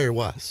It's stuff. Barry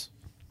Weiss.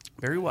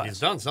 Barry He's Wise.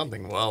 done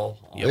something well.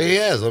 He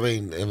has.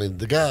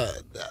 the guy,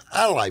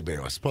 I like Barry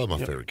Weiss. He's probably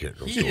my favorite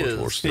character on He Storage is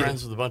Wars.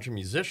 friends with a bunch of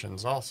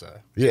musicians also.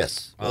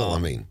 Yes.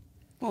 Well,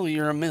 Well,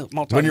 you're a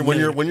multi.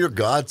 when your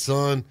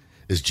godson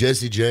is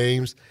Jesse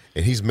James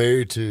and he's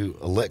married to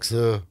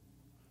Alexa,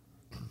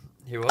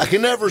 He was. I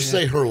can never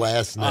say her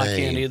last name. I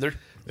can't either.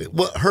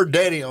 Well, her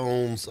daddy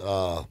owns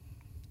the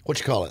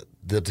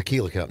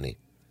tequila company.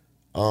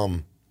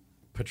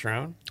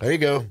 Patron. There you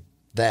go.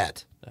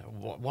 That.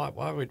 Why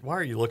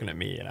are you looking at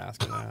me and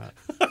asking that?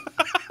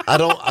 I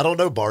don't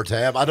know, Bar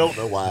Tab. I don't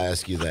know why I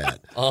ask you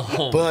that.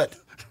 But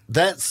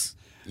that's,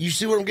 you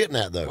see what I'm getting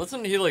at, though.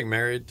 Wasn't he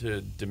married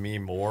to Demi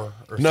Moore?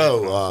 Or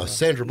No, something?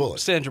 Sandra Bullock.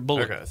 Sandra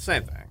Bullock. Okay,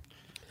 same thing.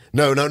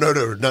 No, not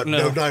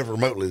even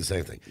remotely the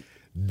same thing.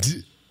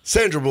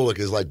 Sandra Bullock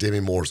is like Demi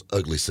Moore's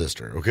ugly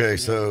sister. Okay,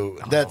 so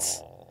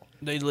that's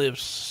They live.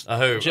 I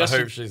hope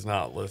Jesse, she's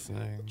not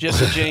listening.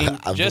 Jesse James,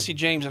 Jesse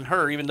James, and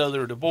her, even though they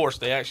were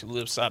divorced, they actually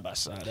live side by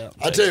side out.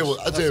 in I tell you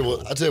Texas.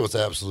 what. I tell you what's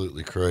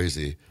absolutely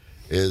crazy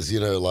is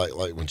like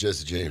when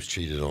Jesse James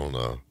cheated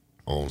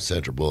on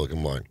Sandra Bullock.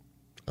 I'm like,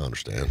 I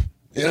understand.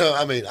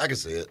 I can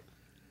see it.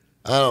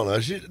 I don't know.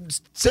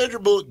 Sandra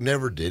Bullock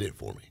never did it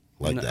for me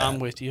like that. I'm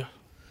with you.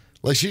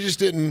 Like she just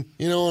didn't.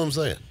 You know what I'm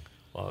saying?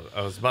 Well,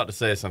 I was about to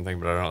say something,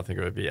 but I don't think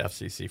it would be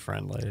FCC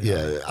friendly.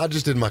 Yeah, I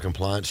just did my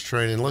compliance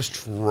training. Let's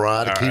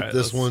try to All keep right,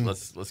 this one.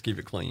 Let's keep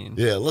it clean.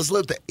 Yeah, let's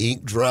let the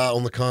ink dry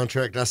on the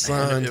contract I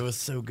signed. It was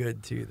so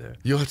good too, though.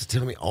 You'll have to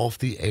tell me off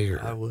the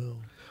air. I will.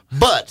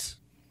 But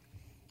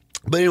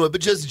anyway,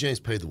 Jesse James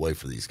paved the way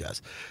for these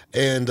guys,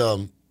 and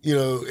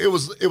it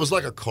was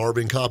like a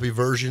carbon copy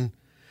version.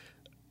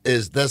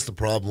 That's the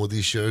problem with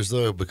these shows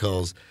though,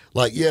 because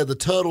the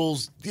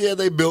Tuttles,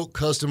 they built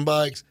custom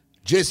bikes.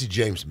 Jesse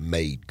James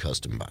made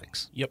custom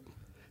bikes. Yep.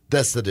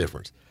 That's the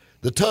difference.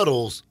 The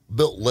Tuttles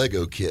built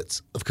Lego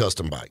kits of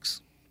custom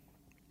bikes.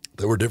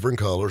 They were different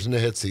colors, and they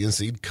had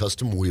CNC'd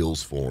custom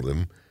wheels for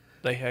them.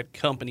 They had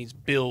companies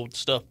build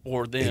stuff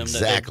for them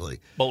Exactly.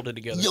 that they bolted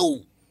together.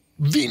 Yo,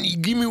 Vinny,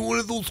 give me one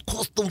of those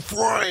custom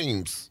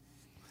frames.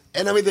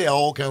 And they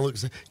all kind of look the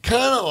same.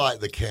 Kind of like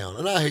the Count.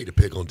 And I hate to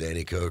pick on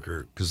Danny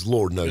Coker because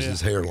Lord knows his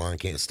hairline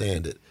can't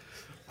stand it.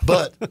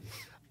 But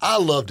I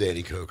love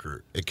Danny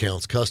Coker at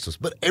Count's Customs.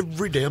 But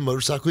every damn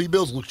motorcycle he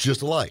builds looks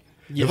just alike.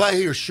 Yeah. If I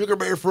hear Sugar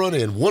Bear front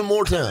end one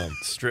more time,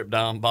 Strip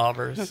down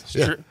bobbers.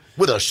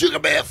 with a Sugar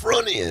Bear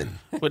front end.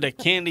 With a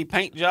candy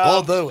paint job.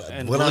 Although,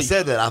 and when I leaf.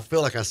 said that, I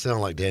feel like I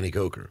sound like Danny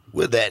Coker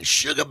with that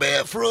Sugar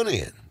Bear front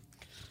end.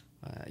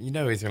 You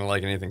know he's going to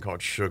like anything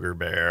called Sugar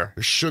Bear.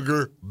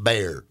 Sugar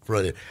Bear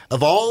front end.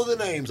 Of all the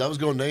names, I was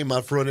going to name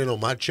my front end on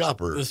my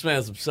chopper. This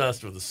man's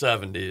obsessed with the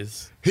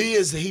 70s. He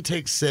is. He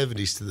takes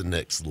 70s to the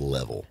next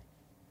level.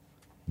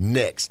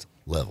 Next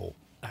level.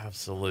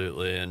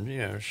 Absolutely.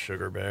 And,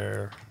 Sugar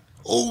Bear.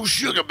 Oh,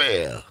 Sugar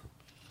Bear.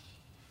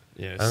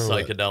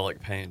 Psychedelic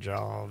paint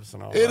jobs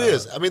and all It that.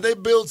 is. I mean, they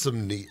build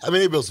some neat. I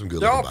mean, they build some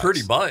good. They're all bikes.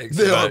 pretty bikes.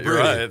 They are You're pretty.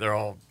 right. They're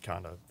all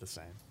kind of the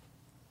same.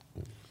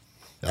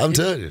 I'm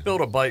telling you.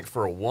 Built a bike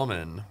for a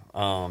woman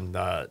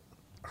that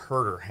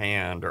hurt her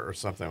hand or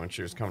something when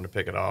she was coming to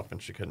pick it up,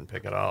 and she couldn't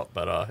pick it up.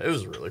 But it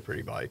was a really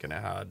pretty bike, and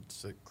it had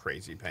a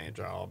crazy paint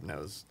job, and it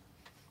was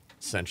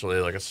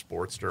essentially like a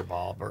Sportster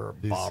bobber.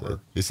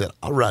 He said,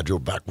 "I'll ride your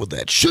bike with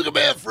that Sugar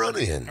Bear front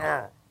end."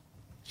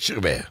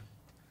 Sugar Bear.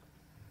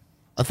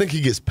 I think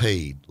he gets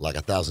paid like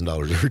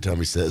 $1,000 every time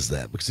he says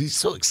that because he's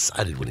so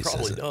excited when he says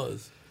Probably it.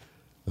 does.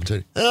 I'm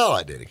telling you, I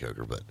like Danny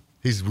Coker, but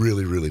he's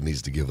really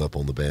needs to give up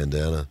on the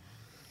bandana.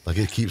 Like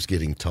it keeps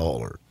getting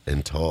taller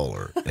and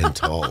taller and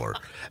taller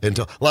and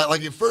taller.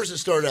 Like at first it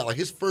started out like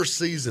his first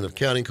season of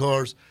counting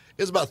cars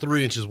is about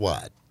 3 inches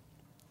wide,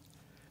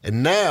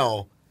 and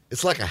now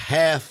it's like a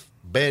half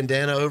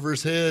bandana over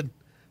his head.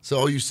 So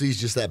all you see is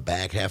just that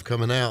back half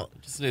coming out.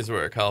 Just needs to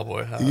wear a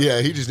cowboy hat. Yeah,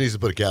 he just needs to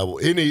put a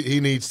cowboy. He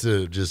needs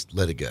to just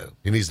let it go.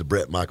 He needs to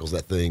Brett Michaels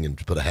that thing and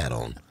put a hat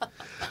on.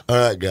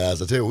 All right, guys,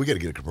 I tell you what, we got to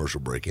get a commercial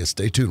break in.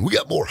 Stay tuned. We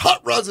got more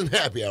Hot Rods and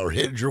Happy Hour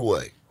headed your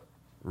way.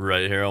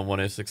 Right here on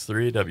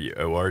 106.3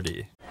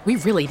 WORD. We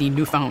really need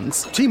new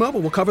phones. T-Mobile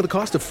will cover the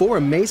cost of 4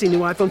 amazing new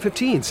iPhone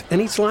 15s, and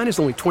each line is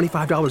only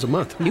 $25 a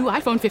month. New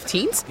iPhone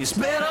 15s? It's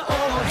better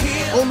over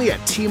here. Only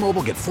at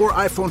T-Mobile, get 4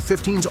 iPhone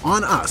 15s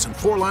on us and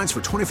 4 lines for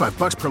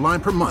 $25 per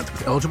line per month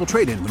with eligible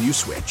trade-in when you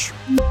switch.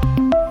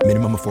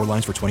 Minimum of 4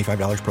 lines for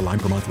 $25 per line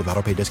per month with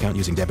autopay discount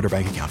using debit or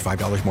bank account.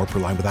 $5 more per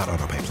line without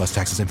autopay, plus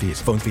taxes and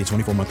fees. Phone fee at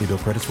 24 monthly bill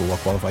credits for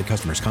well-qualified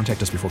customers.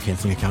 Contact us before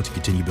canceling account to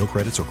continue bill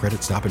credits or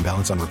credit stop and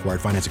balance on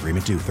required finance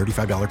agreement due.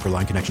 $35 per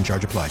line connection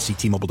charge applies. See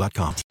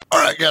T-Mobile.com.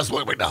 All right, guys,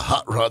 welcome back to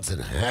Hot Rods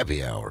and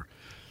Happy Hour.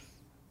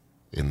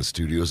 In the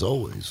studio, as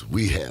always,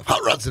 we have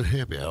Hot Rods and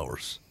Happy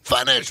Hours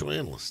financial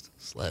analyst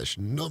 /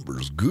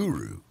 numbers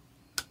guru,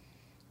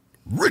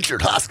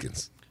 Richard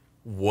Hoskins.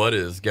 What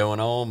is going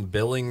on,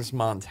 Billings,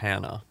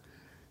 Montana?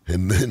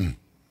 And then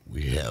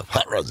we have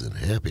Hot Rods and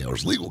Happy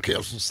Hours legal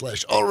counsel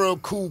 /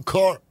 all-around cool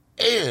car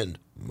and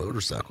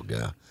motorcycle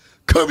guy,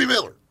 Kobe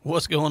Miller.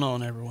 What's going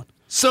on, everyone?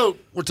 So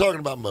we're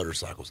talking about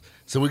motorcycles.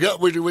 So we got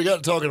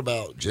talking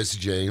about Jesse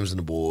James and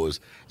the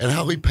boys and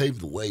how he paved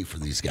the way for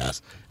these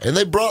guys, and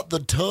they brought the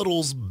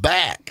Tuttles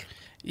back.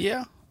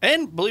 Yeah,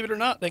 and believe it or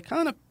not,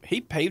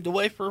 he paved the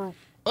way for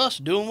us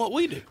doing what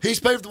we do. He's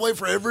paved the way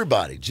for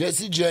everybody.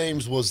 Jesse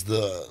James was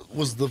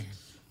the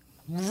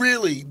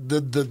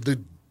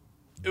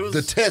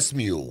test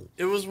mule.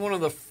 It was one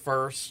of the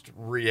first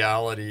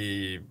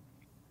reality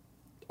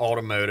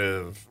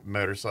automotive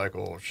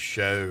motorcycle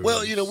shows.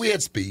 Well, we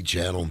had Speed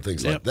Channel and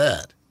things like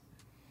that,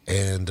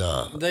 and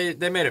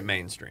they made it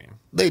mainstream.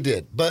 They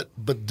did, but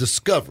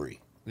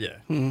Discovery. Yeah,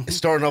 It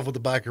started off with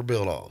the biker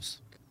build-offs.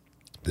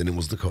 Then it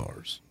was the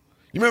cars.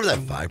 You remember that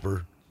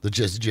Viper that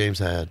Jesse James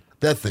had?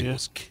 That thing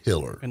was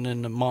killer. And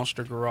then the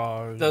Monster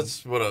Garage.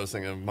 That's what I was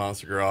thinking of,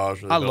 Monster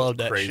Garage. I love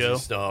that crazy show.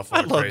 Stuff.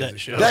 I love that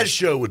show. That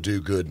show would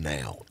do good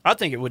now. I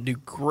think it would do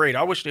great.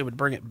 I wish they would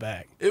bring it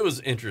back. It was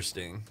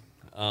interesting.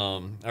 I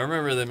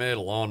remember they made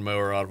a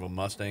lawnmower out of a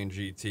Mustang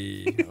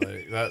GT.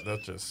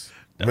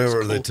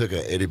 Remember they took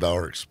a Eddie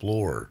Bauer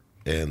Explorer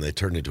and they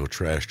turned it into a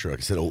trash truck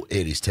and said, "Oh,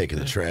 Eddie's taking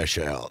the trash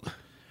out."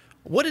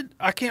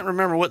 I can't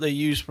remember what they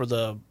used for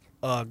the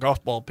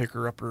golf ball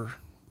picker upper.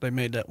 They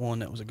made that one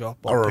that was a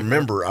golf ball. I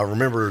remember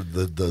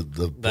the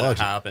that project.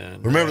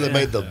 happened. Remember they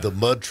made the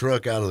mud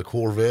truck out of the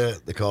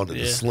Corvette. They called it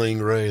the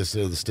Stingray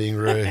instead of the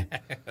Stingray.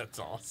 That's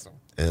awesome.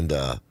 And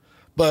they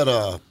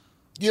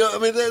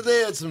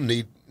had some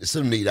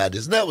neat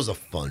ideas, and that was a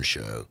fun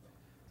show.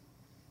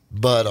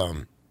 But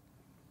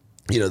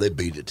they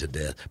beat it to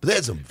death. But they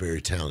had some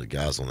very talented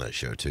guys on that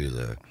show too.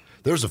 Though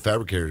there was a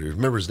fabricator.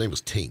 Remember his name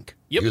was Tink.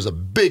 Yep. He was a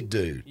big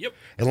dude. Yep.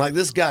 And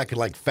this guy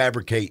could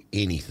fabricate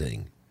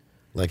anything.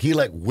 He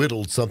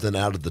whittled something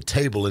out of the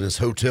table in his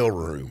hotel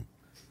room,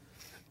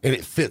 and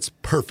it fits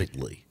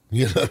perfectly.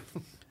 Yeah,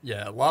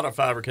 a lot of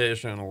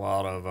fabrication, a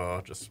lot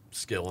of just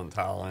skill and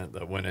talent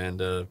that went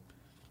into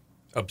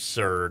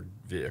absurd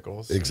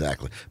vehicles.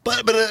 Exactly.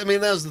 But that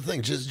was the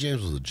thing. Jesse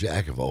James was a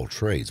jack of all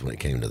trades when it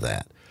came to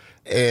that,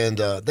 and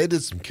they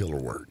did some killer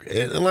work.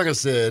 And like I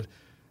said,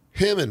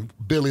 him and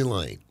Billy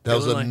Lane, that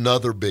was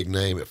another big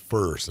name at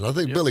first, and I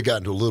think Billy got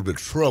into a little bit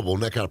of trouble,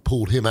 and that kind of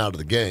pulled him out of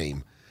the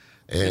game.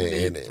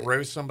 And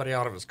throw somebody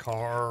out of his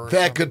car.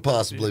 That could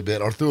possibly be,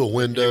 or through a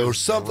window, or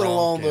something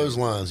along those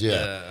lines.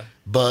 Yeah.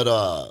 But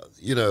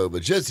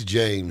but Jesse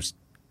James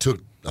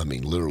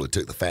literally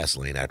took the fast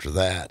lane after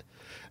that,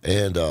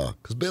 and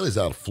because Billy's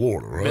out of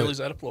Florida, right?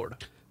 Billy's out of Florida.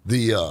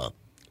 The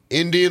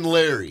Indian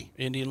Larry.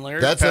 Indian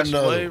Larry. That's passed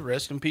another. away.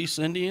 Rest in peace,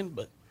 Indian.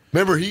 But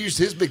Remember,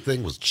 his big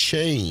thing was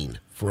chain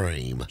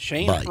frame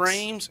bikes.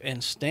 Frames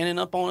and standing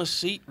up on a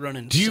seat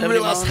running. Do you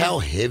realize how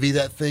heavy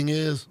that thing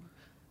is?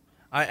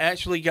 I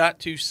actually got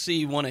to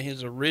see one of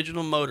his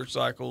original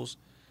motorcycles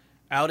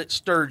out at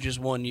Sturgis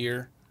one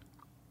year,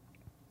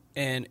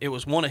 and it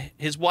was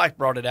his wife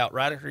brought it out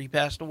right after he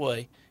passed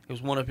away. It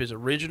was one of his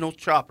original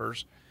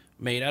choppers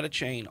made out of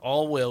chain,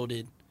 all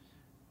welded,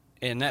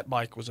 and that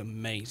bike was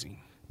amazing.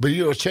 But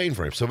a chain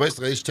frame. So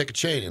basically, they just take a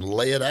chain and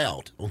lay it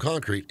out on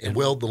concrete and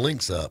weld the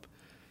links up.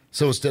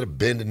 So instead of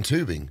bending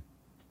tubing,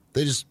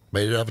 they just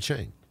made it out of a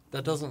chain.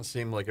 That doesn't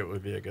seem like it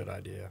would be a good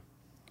idea.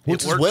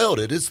 Once it's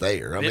welded, it's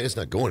there. I mean, it's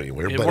not going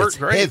anywhere, but it's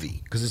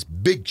heavy because it's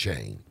big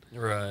chain.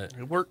 Right.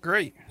 It worked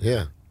great.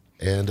 Yeah.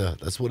 And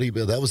that's what he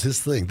built. That was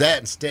his thing. That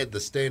instead the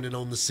standing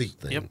on the seat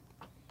thing. Yep.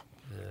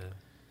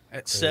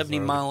 At 70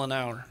 mile an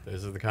hour.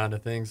 Those are the kind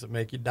of things that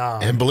make you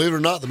die. And believe it or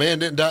not, the man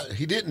didn't die.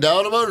 He didn't die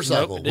on a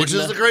motorcycle, which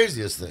is the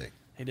craziest thing.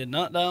 He did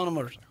not die on a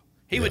motorcycle.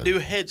 He would do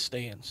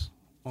headstands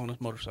on his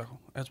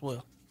motorcycle as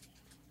well.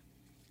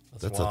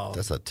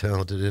 That's a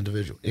talented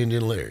individual.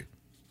 Indian Larry.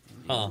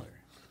 Huh.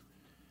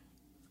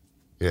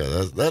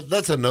 Yeah,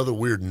 that's another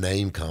weird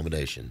name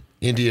combination.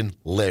 Indian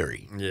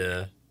Larry.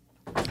 Yeah.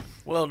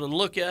 Well, to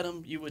look at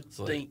him, you would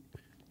think.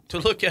 To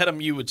look at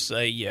him, you would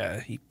say, yeah,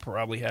 he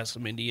probably has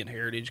some Indian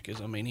heritage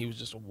because, I mean, he was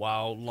just a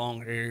wild,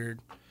 long-haired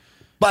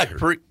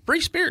biker.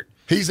 Free spirit.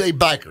 He's a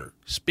biker.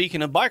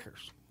 Speaking of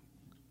bikers,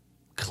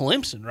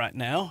 Clemson right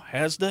now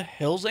has the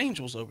Hells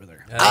Angels over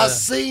there. I've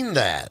seen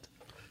that.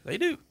 They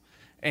do.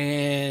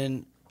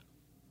 And,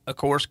 of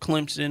course,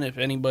 Clemson, if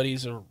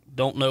anybody's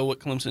don't know what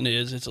Clemson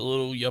is, it's a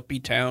little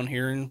yuppie town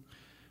here in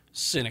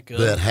Seneca.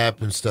 That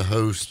happens to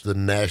host the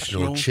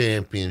national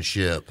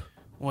championship.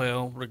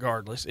 Well,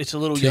 regardless, it's a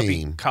little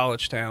yuppie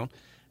college town.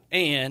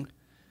 And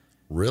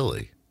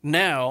really?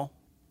 Now,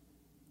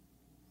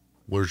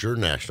 where's your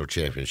national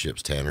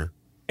championships, Tanner?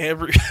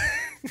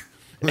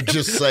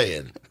 Just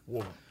saying.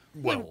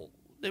 Well,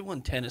 they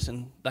won tennis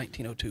in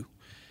 1902.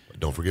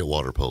 Don't forget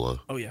water polo.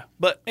 Oh, yeah.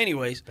 But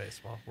anyways.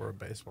 Baseball. We're a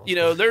baseball.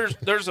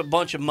 There's a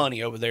bunch of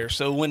money over there.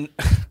 So when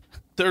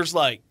there's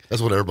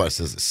that's what everybody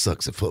says. It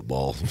sucks at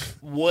football.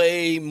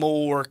 way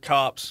more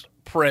cops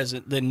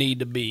present than need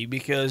to be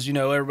because,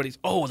 everybody's,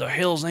 the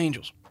Hells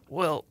Angels.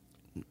 Well,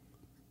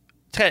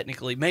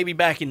 technically, maybe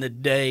back in the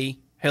day,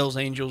 Hells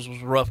Angels was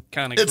rough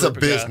kind of It's a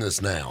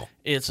business now.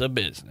 It's a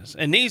business.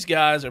 And these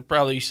guys are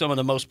probably some of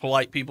the most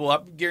polite people. I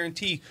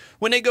guarantee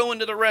when they go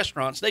into the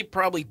restaurants, they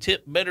probably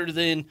tip better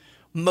than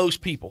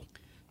most people.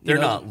 They're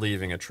not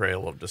leaving a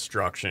trail of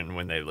destruction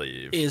when they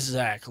leave.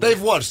 Exactly.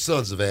 They've watched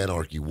Sons of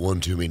Anarchy one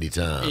too many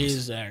times.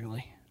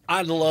 Exactly.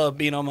 I love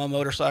being on my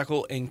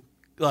motorcycle and,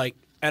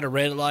 at a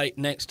red light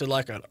next to,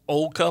 an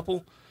old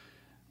couple.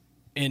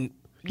 And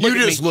you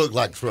just look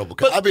like trouble.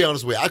 I'll be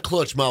honest with you. I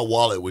clutch my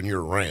wallet when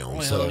you're around.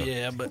 Well,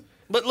 yeah, but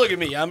look at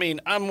me. I mean,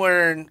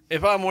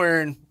 if I'm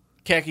wearing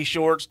khaki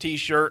shorts,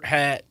 T-shirt,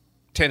 hat,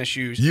 tennis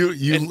shoes.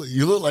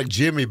 You look like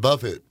Jimmy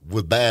Buffett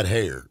with bad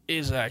hair.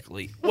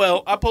 Exactly.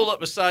 Well, I pull up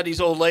beside these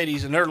old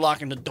ladies, and they're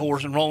locking the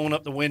doors and rolling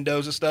up the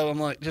windows and stuff. I'm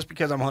like, just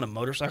because I'm on a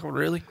motorcycle,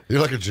 really?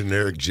 You're like a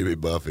generic Jimmy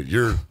Buffett.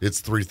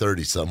 It's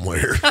 3:30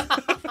 somewhere.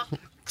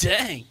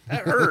 Dang,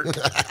 that hurt.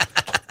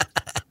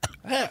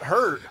 That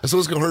hurt. That's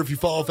what's going to hurt if you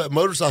fall off that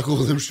motorcycle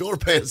with them short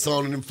pants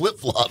on and them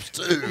flip-flops,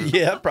 too.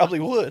 Yeah, probably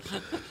would.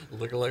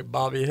 Looking like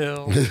Bobby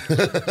Hill.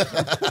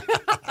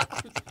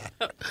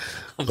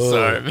 I'm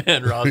sorry,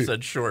 man. Rob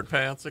said short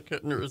pants. I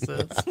couldn't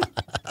resist.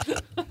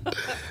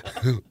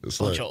 It's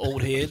bunch of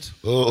old heads.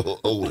 Oh,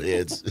 old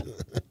heads.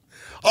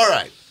 All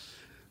right.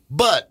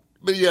 But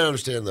you got to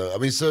understand, though. I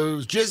mean,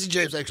 so Jesse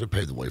James actually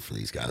paved the way for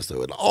these guys,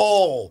 though, and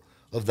all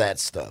of that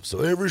stuff. So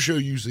every show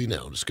you see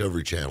now,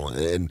 Discovery Channel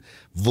and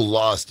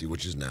Velocity,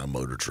 which is now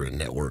Motor Trend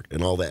Network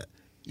and all that,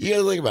 you got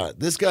to think about it.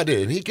 This guy did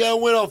it. And he kind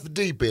of went off the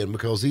deep end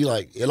because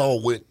it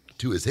all went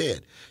to his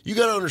head. You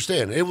got to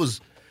understand, it was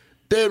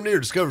damn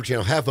near Discovery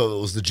Channel. Half of it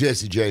was the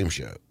Jesse James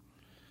show.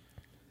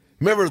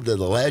 Remember the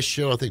last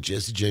show I think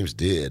Jesse James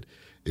did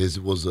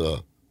was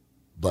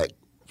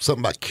something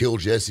about Kill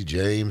Jesse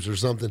James or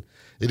something.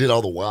 They did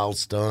all the wild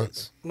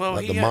stunts. Well,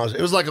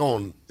 it was like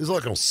on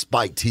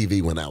Spike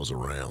TV when I was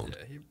around.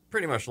 Yeah, he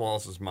pretty much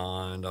lost his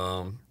mind.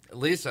 At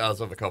least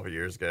as of a couple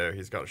years ago,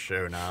 he's got a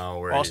show now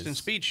where Austin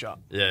Speed Shop.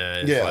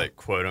 Yeah, it's like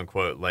quote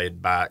unquote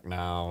laid back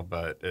now,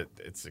 but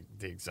it's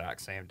the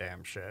exact same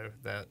damn show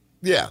that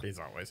he's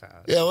always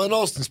had. Yeah, well, an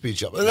Austin Speed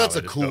Shop, and that's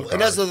and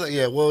that's the thing.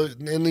 Yeah, well,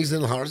 and he's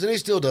in the Hunters, and he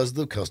still does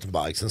the custom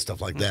bikes and stuff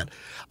like that.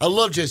 I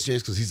love Jesse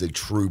James because he's a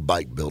true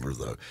bike builder,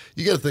 though.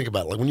 You got to think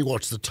about it, like when you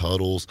watch the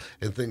Tuttles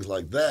and things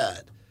like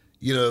that.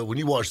 When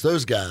you watch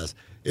those guys,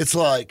 it's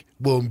like,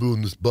 well, I'm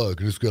building this bike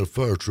and it's got a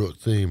fire truck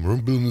theme, or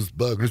I'm building this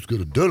bike and it's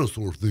got a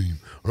dinosaur theme,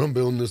 or I'm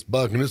building this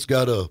bike and it's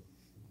got a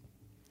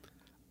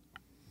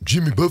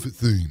Jimmy Buffett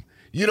theme.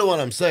 You know what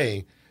I'm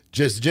saying?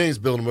 Jesse James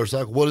building a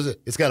motorcycle. What is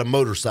it? It's got a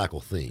motorcycle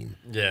theme.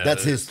 Yeah,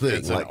 that's his thing.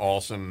 It's an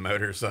awesome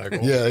motorcycle.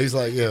 Yeah, he's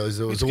like, He's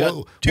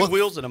got two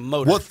wheels and a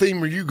motor. What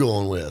theme are you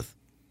going with?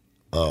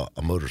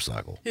 a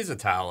motorcycle. He's a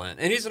talent,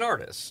 and he's an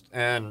artist.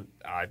 And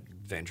I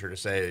venture to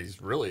say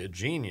he's really a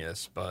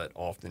genius, but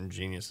often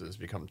geniuses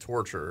become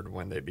tortured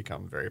when they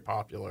become very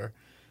popular.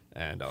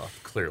 And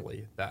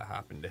clearly that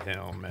happened to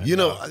him.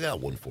 And, I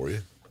got one for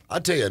you. I'll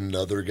tell you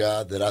another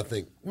guy that I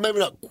think maybe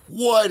not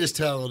quite as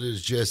talented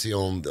as Jesse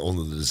on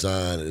the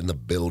design and the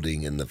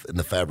building and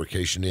the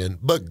fabrication end,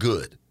 but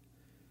good.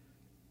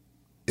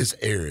 It's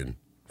Aaron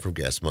from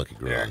Gas Monkey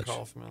Garage.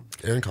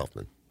 Aaron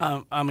Kaufman.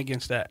 I'm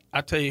against that.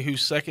 I tell you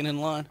who's second in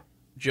line?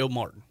 Joe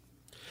Martin.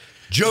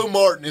 Joe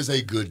Martin is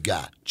a good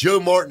guy. Joe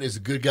Martin is a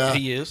good guy.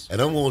 He is.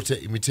 And I'm going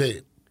to tell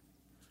you,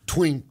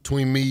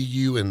 between me,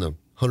 you, and the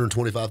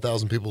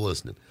 125,000 people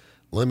listening,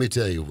 let me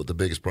tell you what the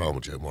biggest problem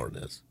with Joe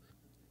Martin is.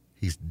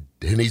 He's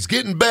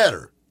getting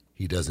better.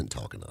 He doesn't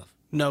talk enough.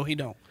 No, he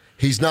don't.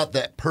 He's not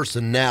that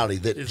personality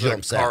that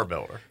jumps out. He's a car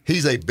builder.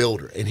 He's a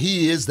builder, and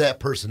he is that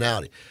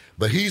personality.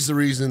 But he's the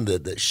reason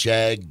that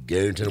Shag,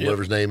 Garrington, or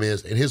whatever his name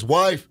is, and his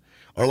wife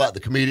are like the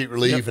comedic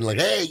relief and like,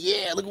 hey,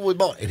 yeah, look what we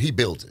bought. And he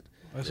builds it.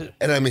 That's it.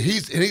 And I mean,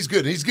 he's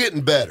good. He's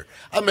getting better.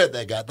 I met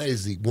that guy. That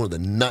is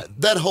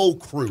that whole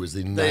crew is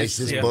the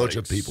nicest bunch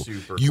of people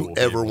you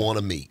ever want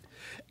to meet.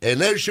 And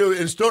they're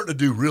starting to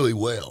do really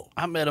well.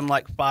 I met him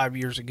like 5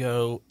 years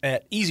ago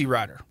at Easy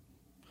Rider.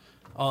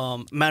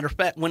 Matter of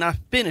fact, when I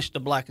finished the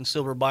black and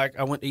silver bike,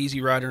 I went to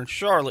Easy Rider in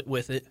Charlotte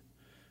with it,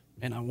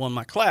 and I won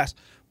my class.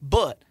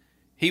 But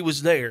he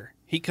was there.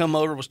 He come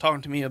over, was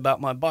talking to me about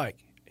my bike.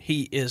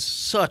 He is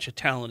such a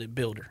talented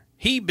builder.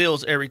 He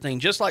builds everything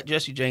just like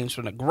Jesse James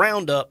from the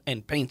ground up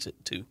and paints it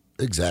too.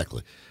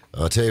 Exactly.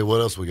 I'll tell you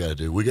what else we got to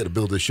do. We got to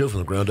build this show from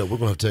the ground up. We're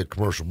going to have to take a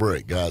commercial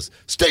break, guys.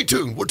 Stay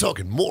tuned. We're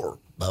talking more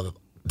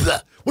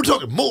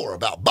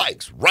about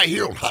bikes right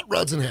here on Hot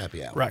Rods and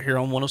Happy Hour. Right here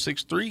on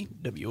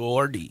 106.3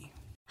 WORD.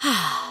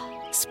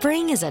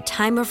 Spring is a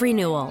time of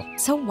renewal,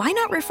 so why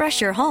not refresh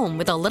your home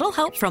with a little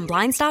help from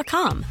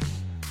Blinds.com?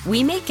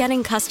 We make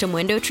getting custom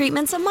window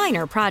treatments a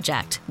minor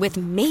project with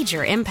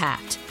major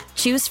impact.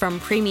 Choose from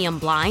premium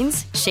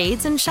blinds,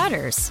 shades, and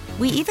shutters.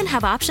 We even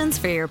have options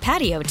for your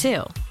patio,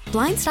 too.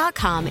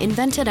 Blinds.com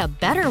invented a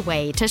better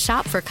way to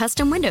shop for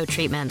custom window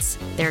treatments.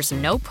 There's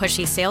no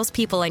pushy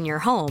salespeople in your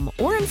home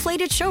or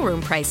inflated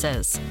showroom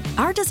prices.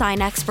 Our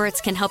design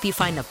experts can help you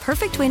find the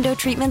perfect window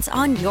treatments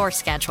on your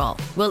schedule.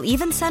 We'll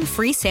even send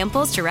free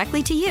samples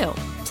directly to you.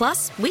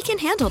 Plus, we can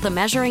handle the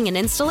measuring and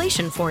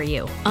installation for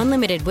you.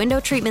 Unlimited window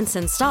treatments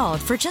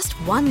installed for just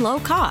one low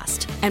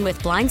cost. And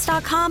with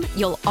Blinds.com,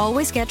 you'll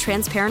always get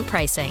transparent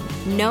pricing.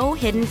 No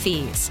hidden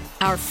fees.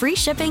 Our free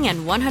shipping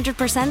and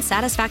 100%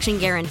 satisfaction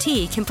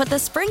guarantee can put the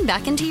spring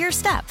back into your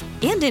step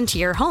and into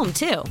your home,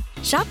 too.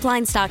 Shop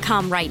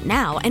Blinds.com right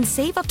now and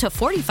save up to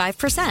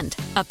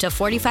 45%. Up to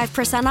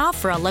 45% off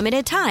for a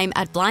limited time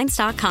at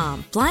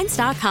Blinds.com.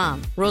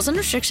 Blinds.com. Rules and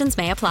restrictions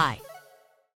may apply.